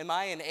and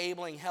my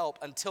enabling help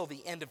until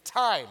the end of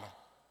time.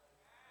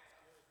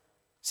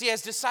 See,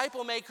 as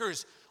disciple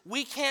makers,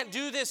 we can't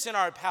do this in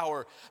our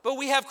power, but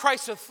we have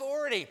Christ's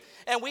authority,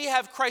 and we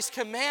have Christ's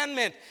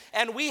commandment,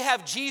 and we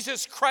have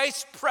Jesus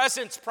Christ's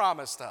presence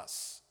promised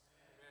us.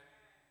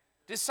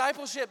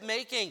 Disciple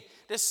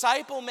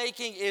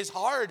making is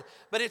hard,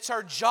 but it's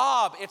our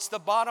job. It's the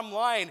bottom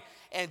line.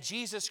 And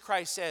Jesus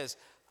Christ says,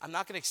 I'm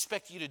not going to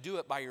expect you to do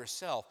it by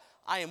yourself.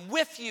 I am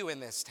with you in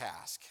this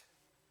task.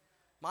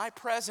 My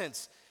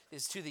presence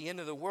is to the end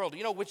of the world.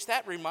 You know, which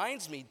that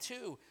reminds me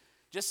too,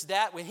 just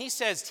that when he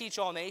says teach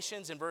all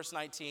nations in verse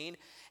 19,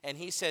 and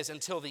he says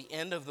until the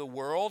end of the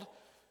world,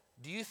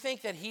 do you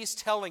think that he's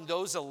telling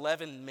those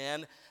 11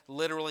 men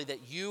literally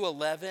that you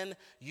 11,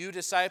 you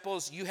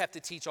disciples, you have to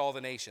teach all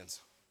the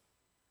nations?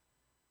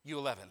 You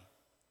 11.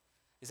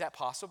 Is that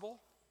possible?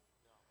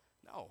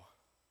 No.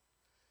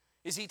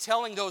 Is he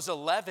telling those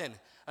 11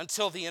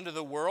 until the end of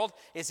the world?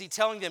 Is he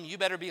telling them you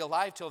better be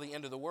alive till the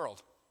end of the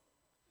world?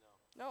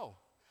 No.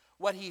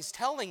 What he's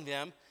telling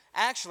them,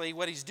 actually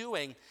what he's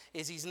doing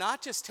is he's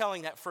not just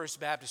telling that First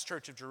Baptist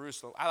Church of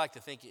Jerusalem. I like to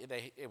think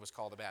it was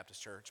called a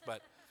Baptist church,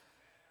 but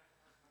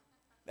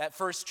that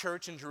first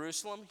church in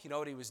Jerusalem, you know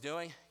what he was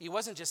doing? He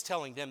wasn't just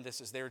telling them this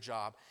is their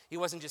job. He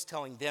wasn't just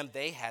telling them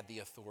they had the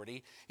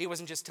authority. He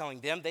wasn't just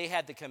telling them they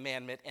had the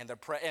commandment and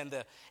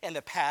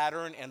the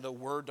pattern and the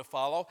word to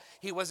follow.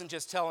 He wasn't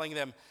just telling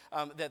them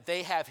that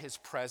they have his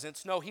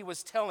presence. No, he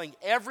was telling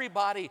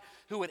everybody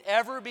who would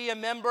ever be a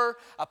member,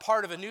 a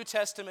part of a New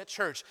Testament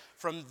church,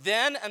 from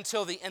then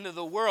until the end of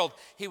the world,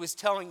 he was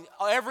telling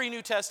every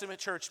New Testament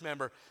church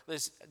member,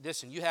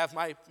 listen, you have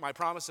my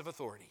promise of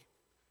authority.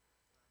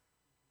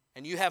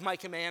 And you have my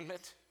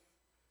commandment,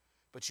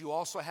 but you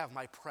also have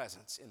my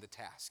presence in the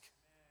task.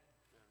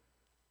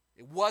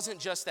 It wasn't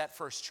just that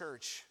first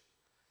church.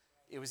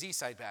 It was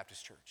Eastside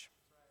Baptist Church.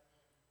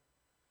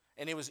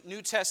 And it was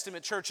New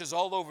Testament churches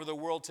all over the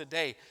world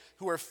today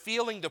who are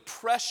feeling the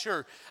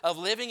pressure of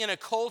living in a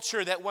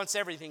culture that wants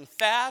everything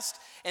fast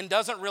and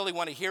doesn't really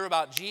want to hear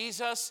about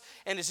Jesus.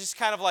 And it's just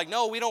kind of like,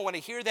 no, we don't want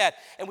to hear that.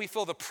 And we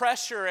feel the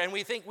pressure and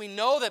we think we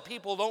know that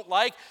people don't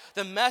like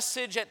the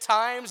message at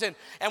times and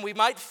we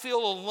might feel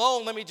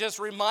alone. Let me just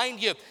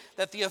remind you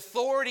that the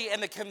authority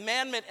and the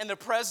commandment and the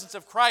presence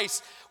of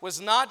Christ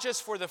was not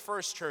just for the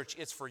first church,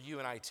 it's for you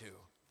and I too.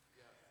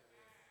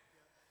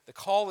 The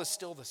call is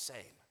still the same.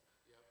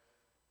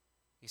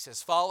 He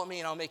says, follow me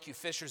and I'll make you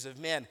fishers of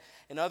men.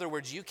 In other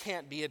words, you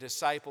can't be a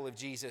disciple of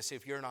Jesus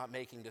if you're not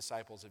making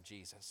disciples of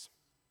Jesus.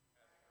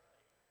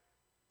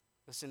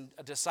 Listen,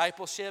 a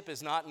discipleship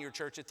is not in your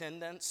church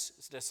attendance.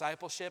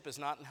 Discipleship is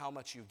not in how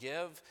much you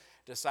give.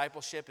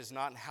 Discipleship is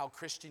not in how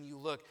Christian you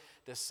look.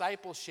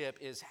 Discipleship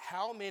is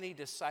how many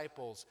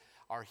disciples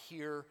are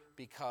here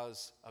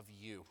because of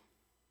you.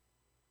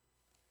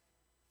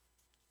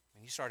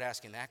 And you start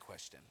asking that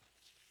question.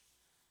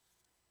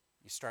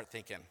 You start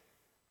thinking,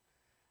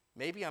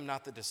 maybe I'm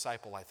not the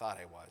disciple I thought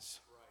I was.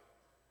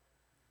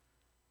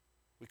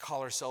 We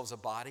call ourselves a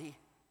body.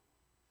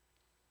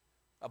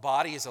 A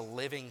body is a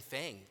living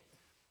thing.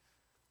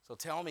 So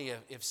tell me,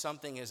 if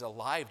something is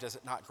alive, does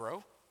it not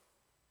grow?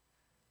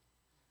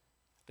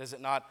 Does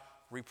it not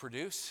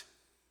reproduce?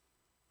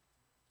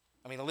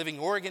 I mean, a living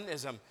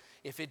organism,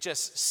 if it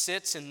just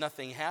sits and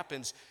nothing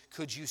happens,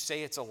 could you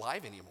say it's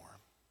alive anymore?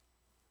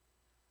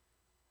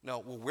 No,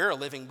 well, we're a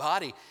living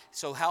body.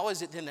 So how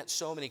is it then that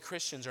so many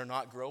Christians are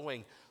not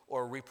growing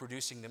or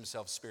reproducing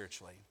themselves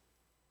spiritually?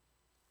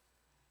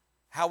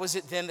 How is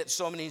it then that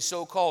so many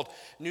so-called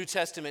New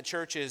Testament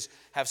churches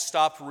have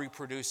stopped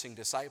reproducing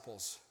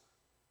disciples?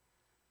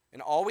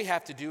 And all we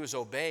have to do is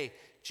obey.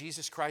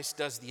 Jesus Christ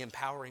does the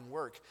empowering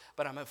work.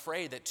 But I'm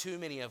afraid that too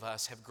many of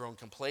us have grown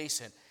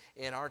complacent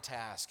in our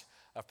task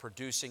of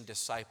producing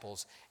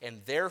disciples.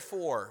 And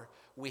therefore,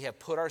 we have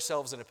put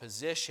ourselves in a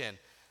position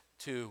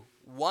to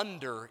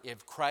wonder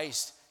if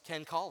Christ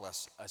can call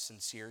us a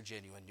sincere,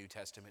 genuine New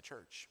Testament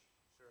church.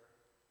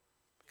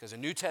 Because a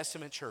New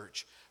Testament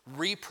church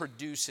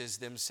reproduces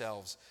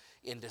themselves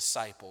in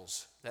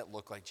disciples that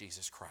look like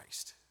Jesus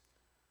Christ.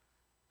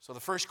 So the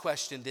first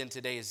question then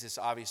today is this,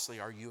 obviously,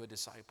 are you a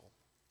disciple?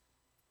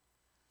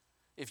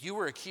 If you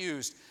were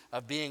accused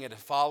of being a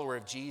follower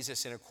of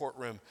Jesus in a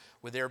courtroom,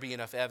 would there be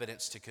enough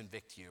evidence to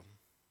convict you?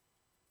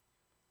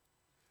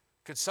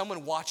 Could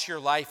someone watch your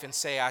life and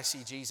say, I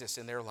see Jesus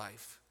in their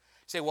life?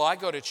 Say, well, I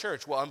go to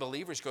church. Well,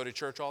 unbelievers go to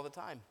church all the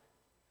time.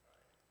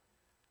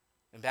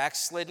 And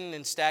backslidden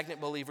and stagnant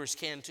believers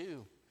can too.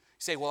 You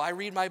say, well, I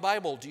read my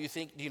Bible. Do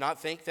you not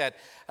think that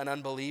an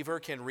unbeliever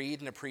can read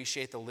and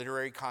appreciate the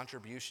literary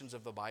contributions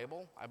of the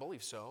Bible? I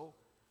believe so.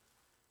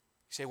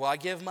 You say, well, I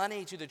give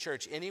money to the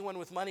church. Anyone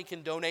with money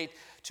can donate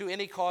to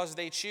any cause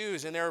they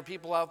choose. And there are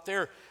people out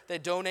there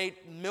that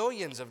donate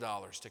millions of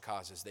dollars to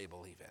causes they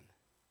believe in.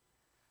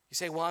 You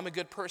say, well, I'm a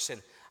good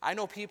person. I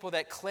know people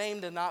that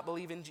claim to not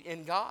believe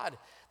in God,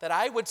 that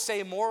I would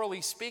say,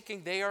 morally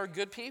speaking, they are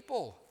good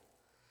people.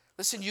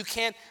 Listen,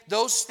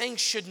 those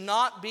things should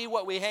not be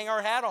what we hang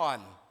our hat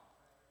on.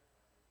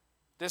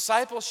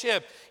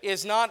 Discipleship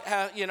is not,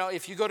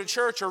 if you go to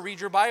church or read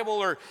your Bible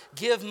or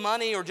give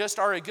money or just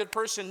are a good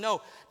person.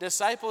 No,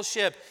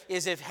 discipleship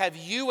is have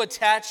you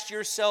attached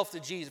yourself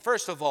to Jesus?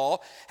 First of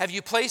all, have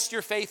you placed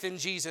your faith in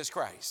Jesus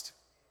Christ?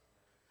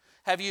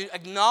 Have you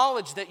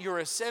acknowledged that you're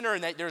a sinner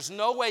and that there's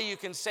no way you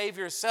can save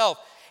yourself?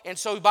 And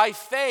so by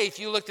faith,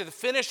 you looked at the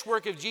finished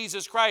work of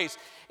Jesus Christ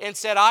and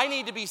said, I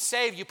need to be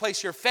saved. You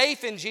place your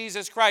faith in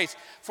Jesus Christ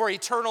for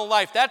eternal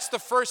life. That's the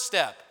first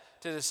step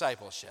to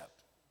discipleship.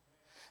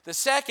 The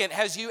second,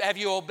 have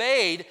you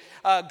obeyed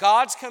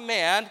God's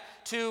command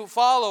to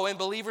follow in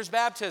believers'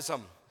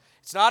 baptism?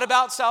 It's not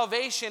about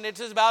salvation. It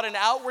is about an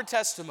outward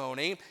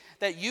testimony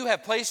that you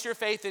have placed your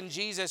faith in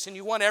Jesus and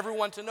you want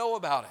everyone to know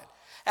about it.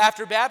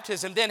 After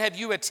baptism, then have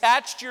you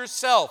attached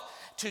yourself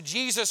to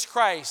Jesus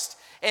Christ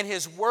and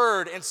His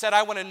Word and said,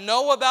 I want to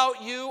know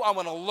about you, I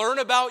want to learn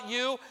about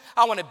you,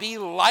 I want to be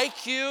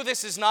like you.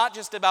 This is not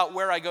just about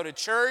where I go to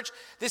church.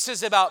 This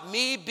is about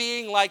me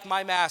being like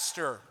my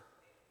Master.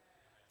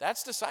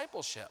 That's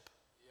discipleship.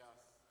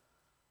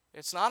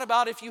 It's not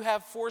about if you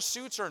have 4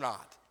 suits or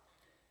not.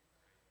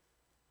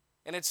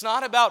 And it's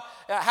not about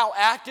how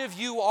active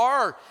you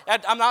are.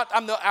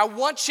 I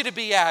want you to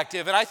be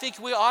active, and I think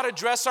we ought to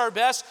dress our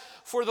best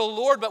for the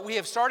Lord, but we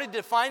have started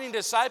defining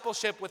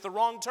discipleship with the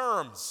wrong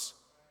terms.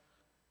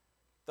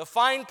 The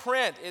fine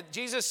print,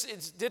 Jesus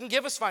didn't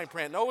give us fine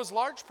print. No, it was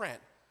large print.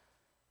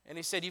 And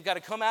He said, you've got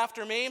to come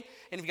after me,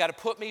 and you've got to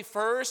put me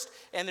first,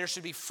 and there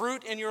should be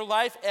fruit in your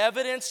life,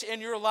 evidence in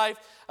your life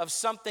of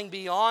something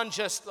beyond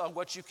just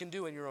what you can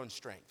do in your own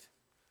strength.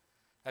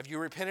 Have you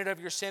repented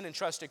of your sin and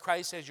trusted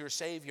Christ as your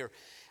Savior?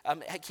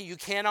 You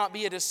cannot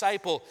be a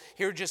disciple.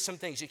 Here are just some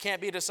things. You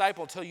can't be a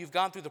disciple until you've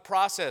gone through the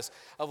process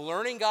of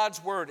learning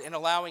God's Word and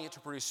allowing it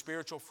to produce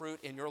spiritual fruit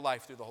in your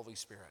life through the Holy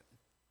Spirit.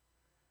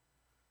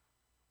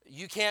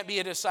 You can't be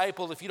a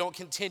disciple if you don't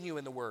continue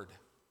in the Word.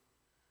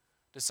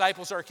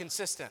 Disciples are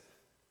consistent.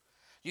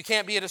 You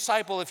can't be a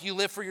disciple if you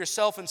live for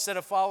yourself instead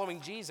of following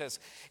Jesus.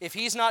 If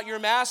He's not your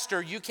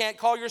master, you can't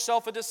call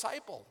yourself a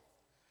disciple.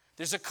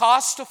 There's a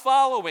cost to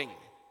following.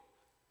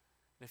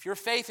 If your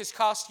faith has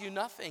cost you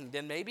nothing,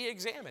 then maybe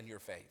examine your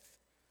faith.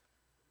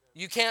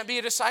 You can't be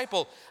a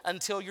disciple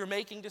until you're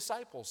making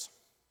disciples.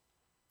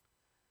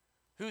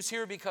 Who's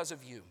here because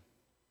of you?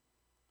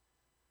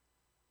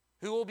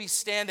 Who will be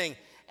standing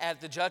at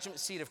the judgment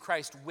seat of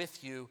Christ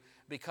with you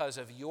because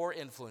of your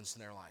influence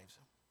in their lives?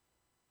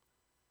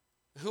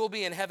 Who will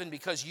be in heaven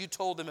because you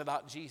told them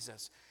about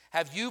Jesus?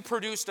 Have you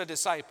produced a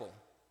disciple?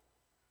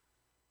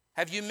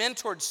 Have you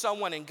mentored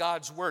someone in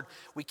God's Word?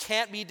 We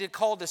can't be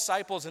called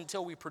disciples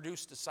until we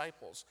produce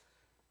disciples.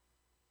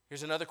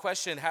 Here's another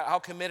question. How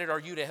committed are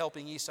you to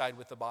helping Eastside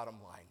with the bottom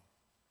line?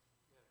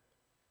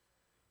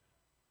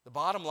 The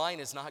bottom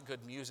line is not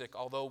good music,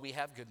 although we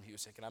have good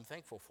music, and I'm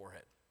thankful for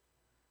it.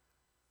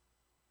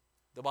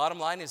 The bottom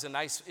line is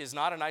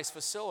not a nice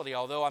facility,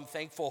 although I'm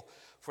thankful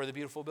for the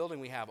beautiful building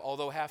we have,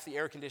 although half the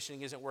air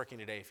conditioning isn't working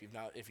today,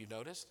 if you've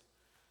noticed.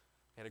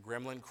 We had a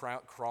gremlin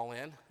crawl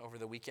in over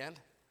the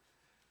weekend.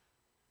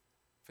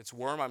 If it's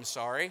warm, I'm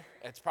sorry.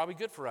 It's probably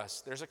good for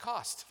us. There's a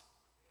cost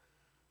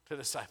to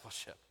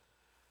discipleship.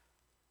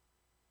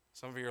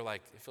 Some of you are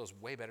like, it feels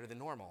way better than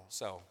normal.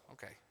 So,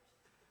 okay.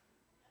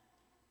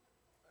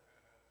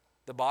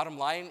 The bottom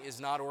line is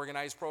not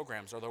organized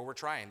programs, although we're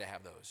trying to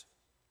have those.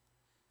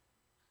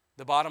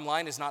 The bottom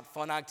line is not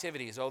fun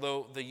activities,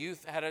 although the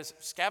youth had a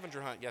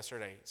scavenger hunt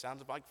yesterday. It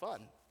sounded like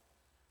fun.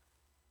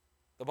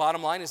 The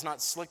bottom line is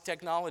not slick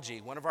technology.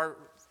 One of our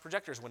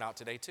projectors went out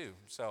today too,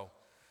 so...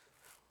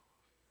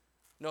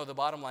 No, the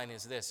bottom line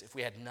is this. If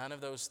we had none of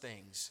those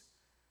things,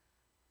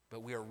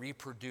 but we are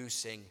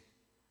reproducing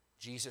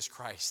Jesus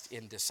Christ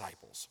in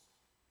disciples,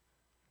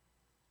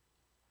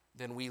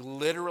 then we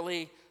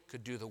literally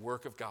could do the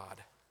work of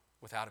God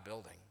without a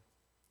building,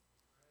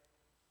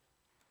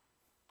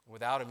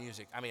 without a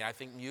music. I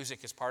think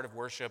music is part of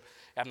worship.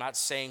 I'm not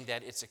saying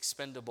that it's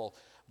expendable,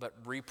 but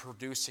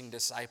reproducing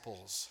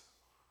disciples,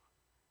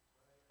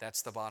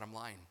 that's the bottom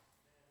line.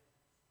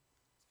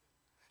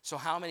 So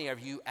how many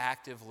of you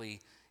actively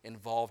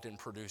involved in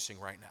producing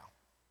right now?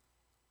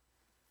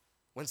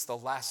 When's the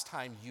last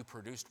time you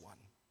produced one?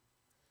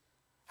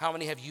 How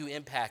many have you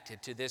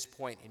impacted to this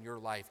point in your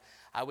life?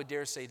 I would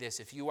dare say this: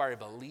 if you are a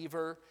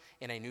believer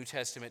in a New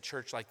Testament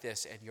church like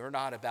this and you're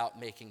not about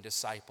making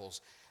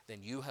disciples, then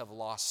you have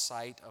lost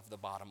sight of the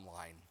bottom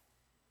line.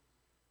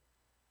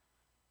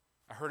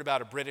 I heard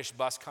about a British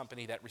bus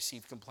company that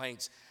received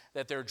complaints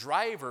that their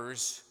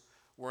drivers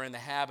were in the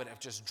habit of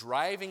just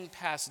driving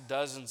past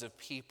dozens of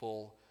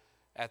people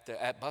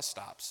at bus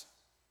stops.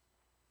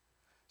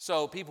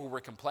 So people were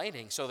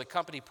complaining. So the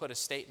company put a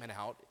statement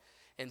out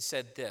and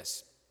said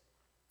this: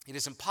 it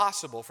is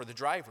impossible for the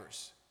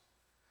drivers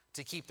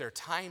to keep their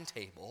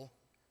timetable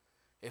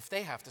if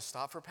they have to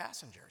stop for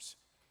passengers.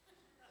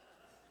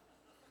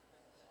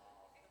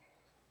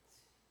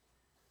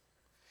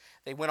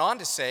 They went on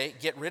to say,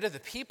 get rid of the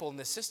people and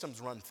the systems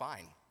run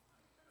fine.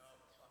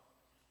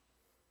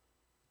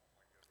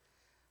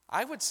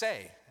 I would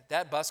say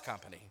that bus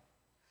company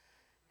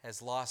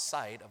has lost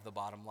sight of the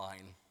bottom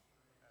line.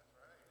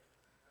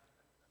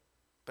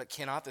 But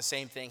cannot the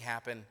same thing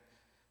happen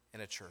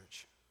in a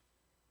church?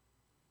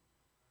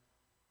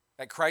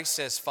 That Christ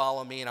says,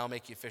 follow me and I'll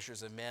make you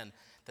fishers of men.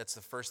 That's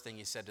the first thing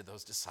He said to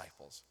those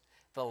disciples.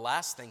 The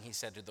last thing He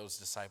said to those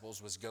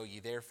disciples was, go ye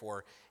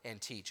therefore and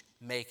teach.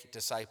 Make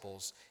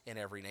disciples in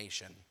every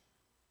nation.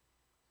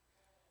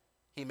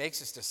 He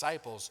makes us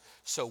disciples,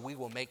 so we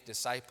will make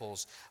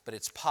disciples. But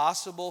it's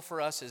possible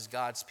for us as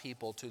God's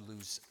people to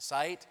lose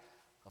sight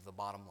of the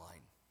bottom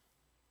line.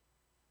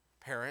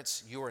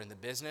 Parents, you are in the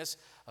business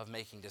of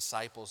making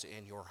disciples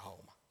in your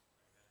home.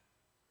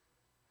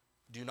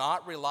 Do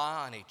not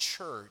rely on a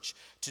church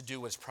to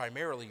do what's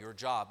primarily your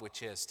job,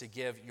 which is to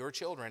give your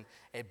children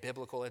a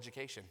biblical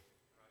education.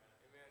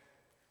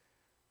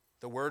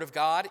 The Word of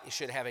God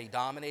should have a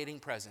dominating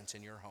presence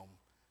in your home,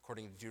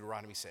 according to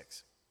Deuteronomy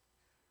 6.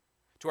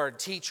 To our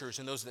teachers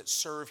and those that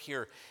serve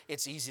here,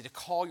 it's easy to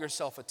call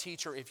yourself a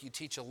teacher if you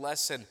teach a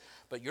lesson,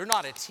 but you're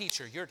not a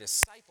teacher, you're a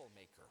disciple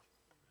maker.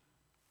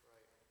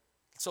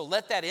 So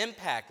let that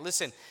impact.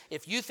 Listen,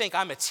 if you think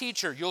I'm a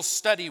teacher, you'll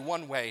study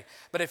one way.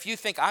 But if you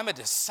think I'm a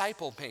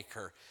disciple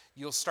maker,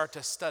 you'll start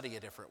to study a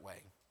different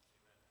way.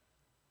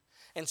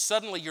 And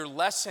suddenly your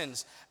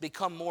lessons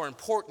become more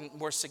important,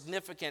 more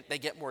significant. They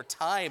get more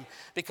time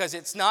because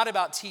it's not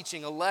about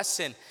teaching a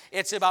lesson.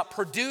 It's about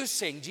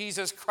producing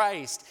Jesus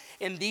Christ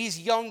in these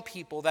young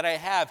people that I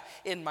have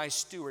in my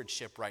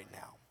stewardship right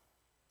now.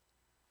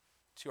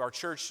 To our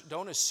church,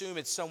 don't assume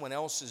it's someone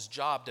else's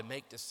job to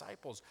make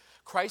disciples.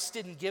 Christ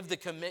didn't give the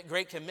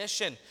Great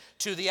Commission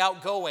to the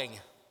outgoing.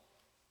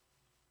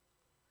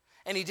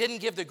 And he didn't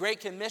give the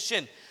Great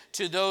Commission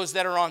to those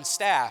that are on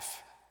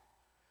staff.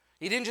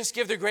 He didn't just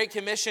give the Great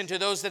Commission to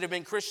those that have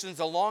been Christians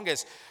the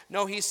longest.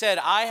 No, he said,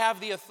 I have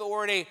the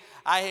authority.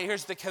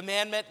 Here's the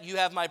commandment. You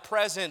have my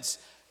presence.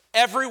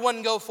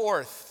 Everyone go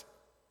forth.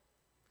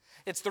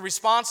 It's the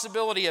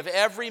responsibility of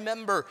every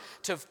member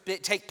to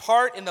take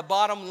part in the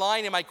bottom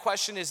line. And my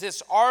question is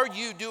this: are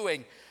you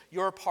doing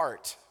your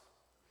part?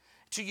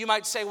 You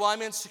might say, well,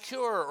 I'm insecure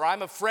or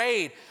I'm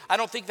afraid. I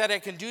don't think that I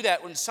can do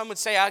that. When some would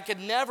say, I could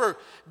never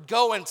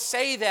go and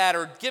say that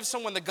or give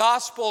someone the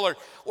gospel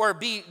or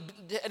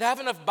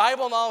have enough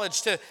Bible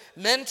knowledge to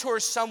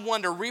mentor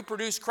someone to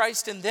reproduce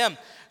Christ in them.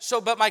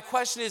 But my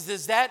question is,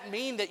 does that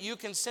mean that you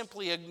can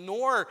simply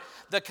ignore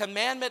the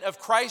commandment of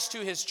Christ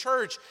to his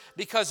church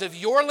because of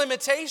your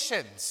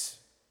limitations?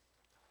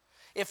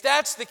 If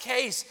that's the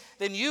case,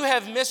 then you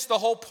have missed the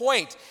whole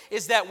point,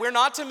 is that we're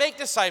not to make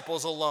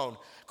disciples alone.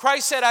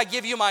 Christ said, I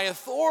give you my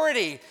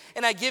authority,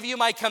 and I give you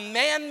my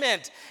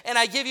commandment, and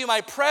I give you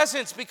my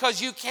presence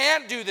because you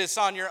can't do this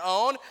on your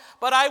own,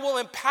 but I will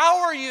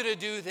empower you to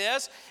do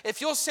this if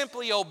you'll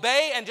simply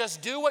obey and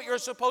just do what you're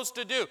supposed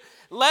to do.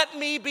 Let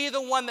me be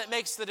the one that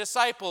makes the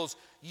disciples.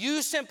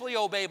 You simply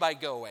obey by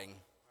going.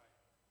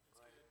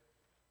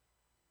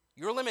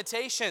 Your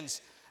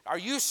limitations, are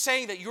you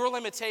saying that your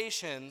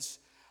limitations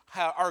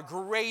are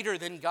greater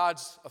than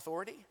God's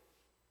authority?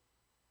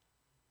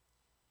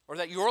 Or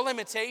that your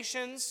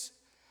limitations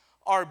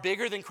are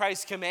bigger than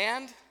Christ's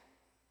command?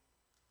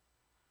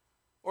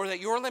 Or that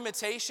your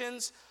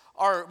limitations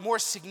are more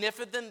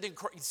significant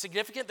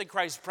than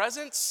Christ's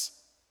presence?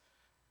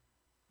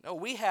 No,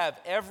 we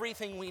have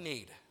everything we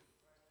need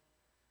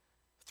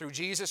through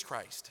Jesus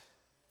Christ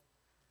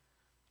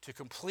to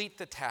complete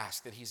the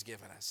task that he's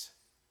given us.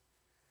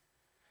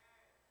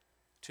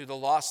 To the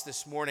lost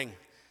this morning,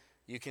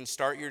 you can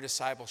start your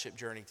discipleship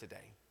journey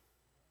today.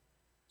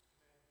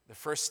 The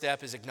first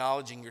step is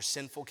acknowledging your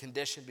sinful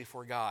condition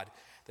before God.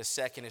 The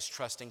second is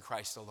trusting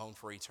Christ alone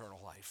for eternal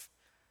life.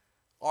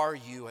 Are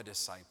you a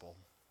disciple?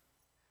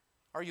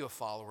 Are you a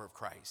follower of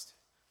Christ?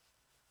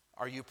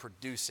 Are you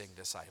producing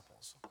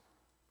disciples?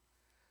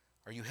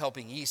 Are you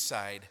helping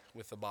Eastside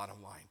with the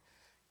bottom line?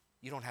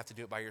 You don't have to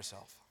do it by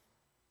yourself.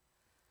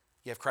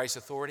 You have Christ's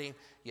authority,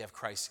 you have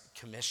Christ's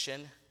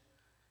commission,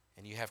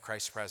 and you have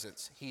Christ's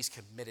presence. He's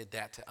committed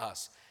that to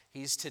us.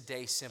 He's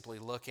today simply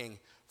looking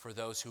for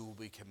those who will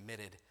be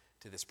committed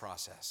to this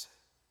process.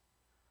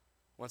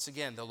 Once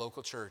again, the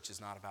local church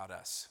is not about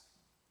us.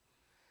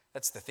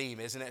 That's the theme,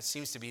 isn't it? It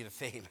seems to be the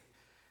theme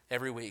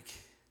every week.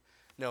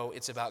 No,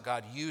 it's about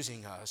God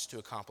using us to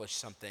accomplish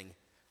something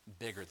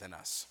bigger than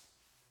us.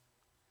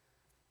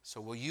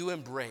 So will you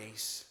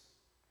embrace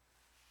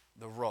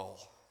the role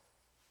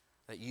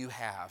that you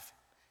have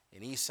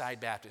in Eastside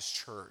Baptist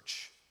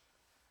Church,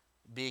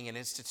 being an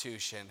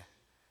institution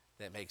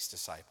that makes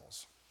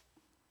disciples?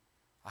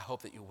 I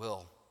hope that you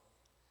will.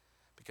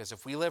 Because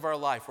if we live our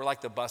life, we're like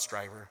the bus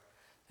driver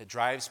that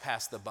drives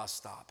past the bus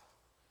stop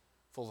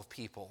full of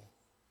people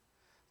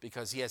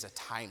because he has a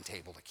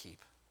timetable to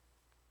keep.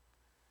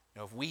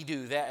 Now, if we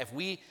do that, if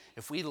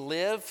we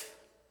live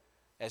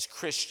as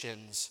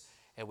Christians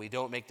and we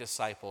don't make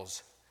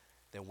disciples,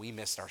 then we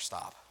missed our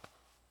stop.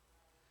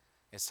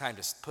 It's time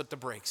to put the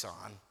brakes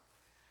on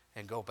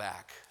and go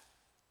back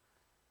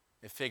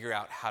and figure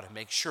out how to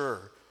make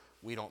sure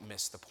we don't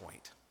miss the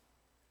point.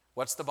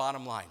 What's the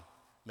bottom line?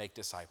 Make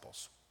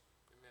disciples.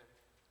 Amen.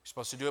 You're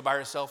supposed to do it by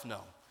yourself? No.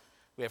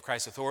 We have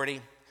Christ's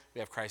authority, we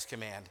have Christ's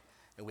command,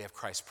 and we have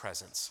Christ's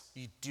presence.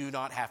 You do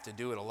not have to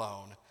do it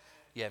alone.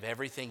 You have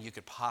everything you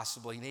could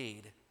possibly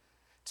need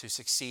to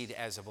succeed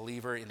as a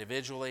believer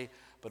individually,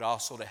 but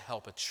also to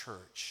help a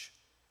church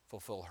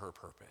fulfill her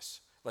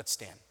purpose. Let's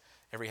stand.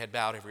 Every head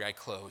bowed, every eye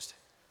closed.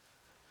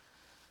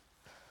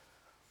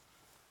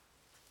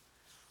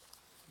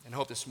 And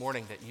hope this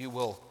morning that you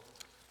will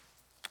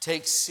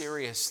take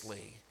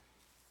seriously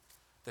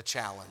the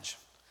challenge.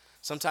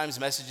 Sometimes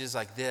messages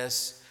like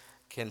this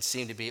can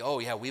seem to be, oh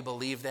yeah, we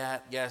believe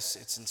that. Yes,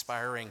 it's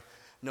inspiring.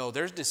 No,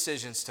 there's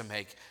decisions to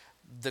make.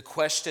 The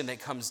question that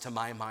comes to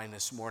my mind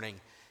this morning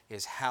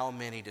is how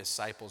many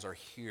disciples are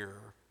here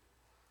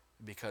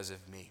because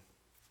of me?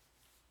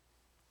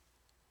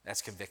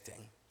 That's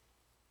convicting.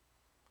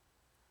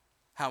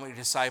 How many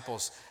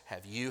disciples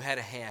have you had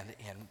a hand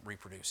in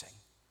reproducing?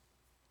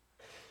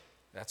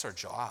 That's our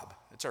job.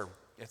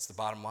 It's the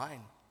bottom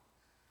line.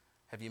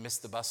 Have you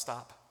missed the bus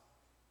stop?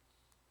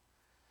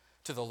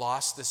 To the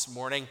lost this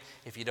morning,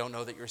 if you don't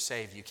know that you're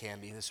saved, you can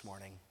be this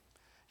morning.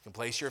 You can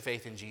place your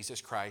faith in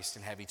Jesus Christ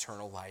and have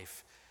eternal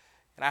life.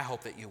 And I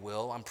hope that you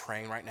will. I'm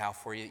praying right now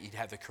for you that you'd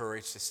have the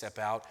courage to step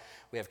out.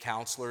 We have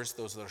counselors,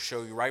 those that will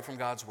show you right from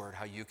God's word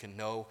how you can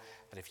know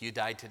that if you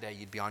died today,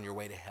 you'd be on your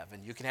way to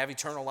heaven. You can have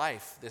eternal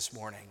life this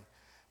morning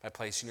by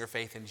placing your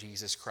faith in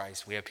Jesus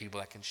Christ. We have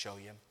people that can show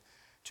you.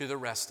 To the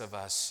rest of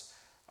us,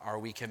 are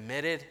we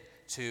committed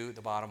to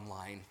the bottom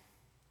line?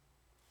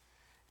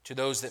 To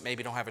those that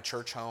maybe don't have a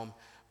church home,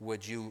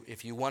 would you,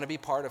 if you want to be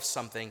part of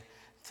something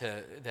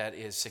that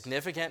is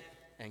significant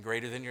and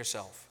greater than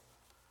yourself,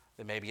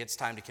 then maybe it's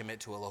time to commit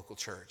to a local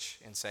church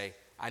and say,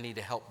 I need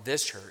to help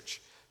this church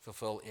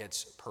fulfill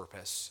its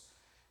purpose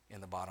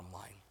in the bottom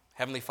line.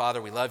 Heavenly Father,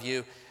 we love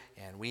you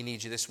and we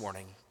need you this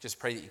morning. Just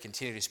pray that you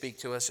continue to speak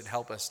to us and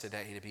help us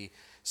today to be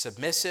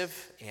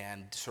submissive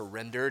and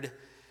surrendered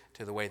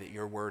to the way that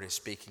your word is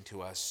speaking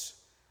to us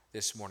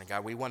this morning.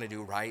 God, we want to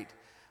do right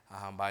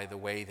by the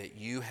way that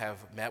you have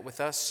met with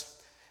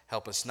us.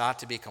 Help us not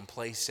to be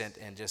complacent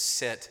and just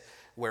sit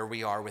where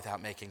we are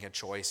without making a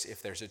choice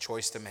if there's a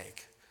choice to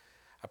make.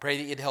 I pray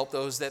that you'd help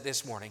those that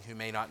this morning who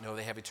may not know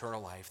they have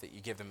eternal life, that you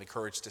give them the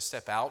courage to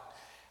step out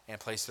and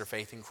place their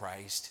faith in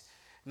Christ.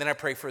 And then I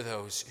pray for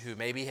those who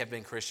maybe have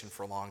been Christian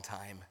for a long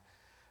time,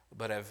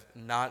 but have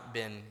not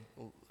been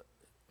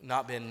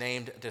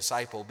named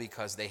disciple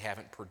because they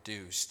haven't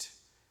produced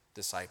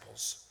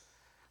disciples.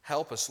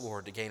 Help us,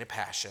 Lord, to gain a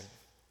passion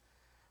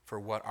for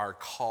what our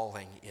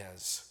calling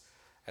is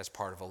as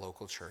part of a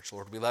local church.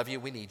 Lord, we love you.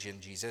 We need you in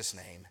Jesus'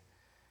 name.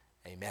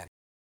 Amen.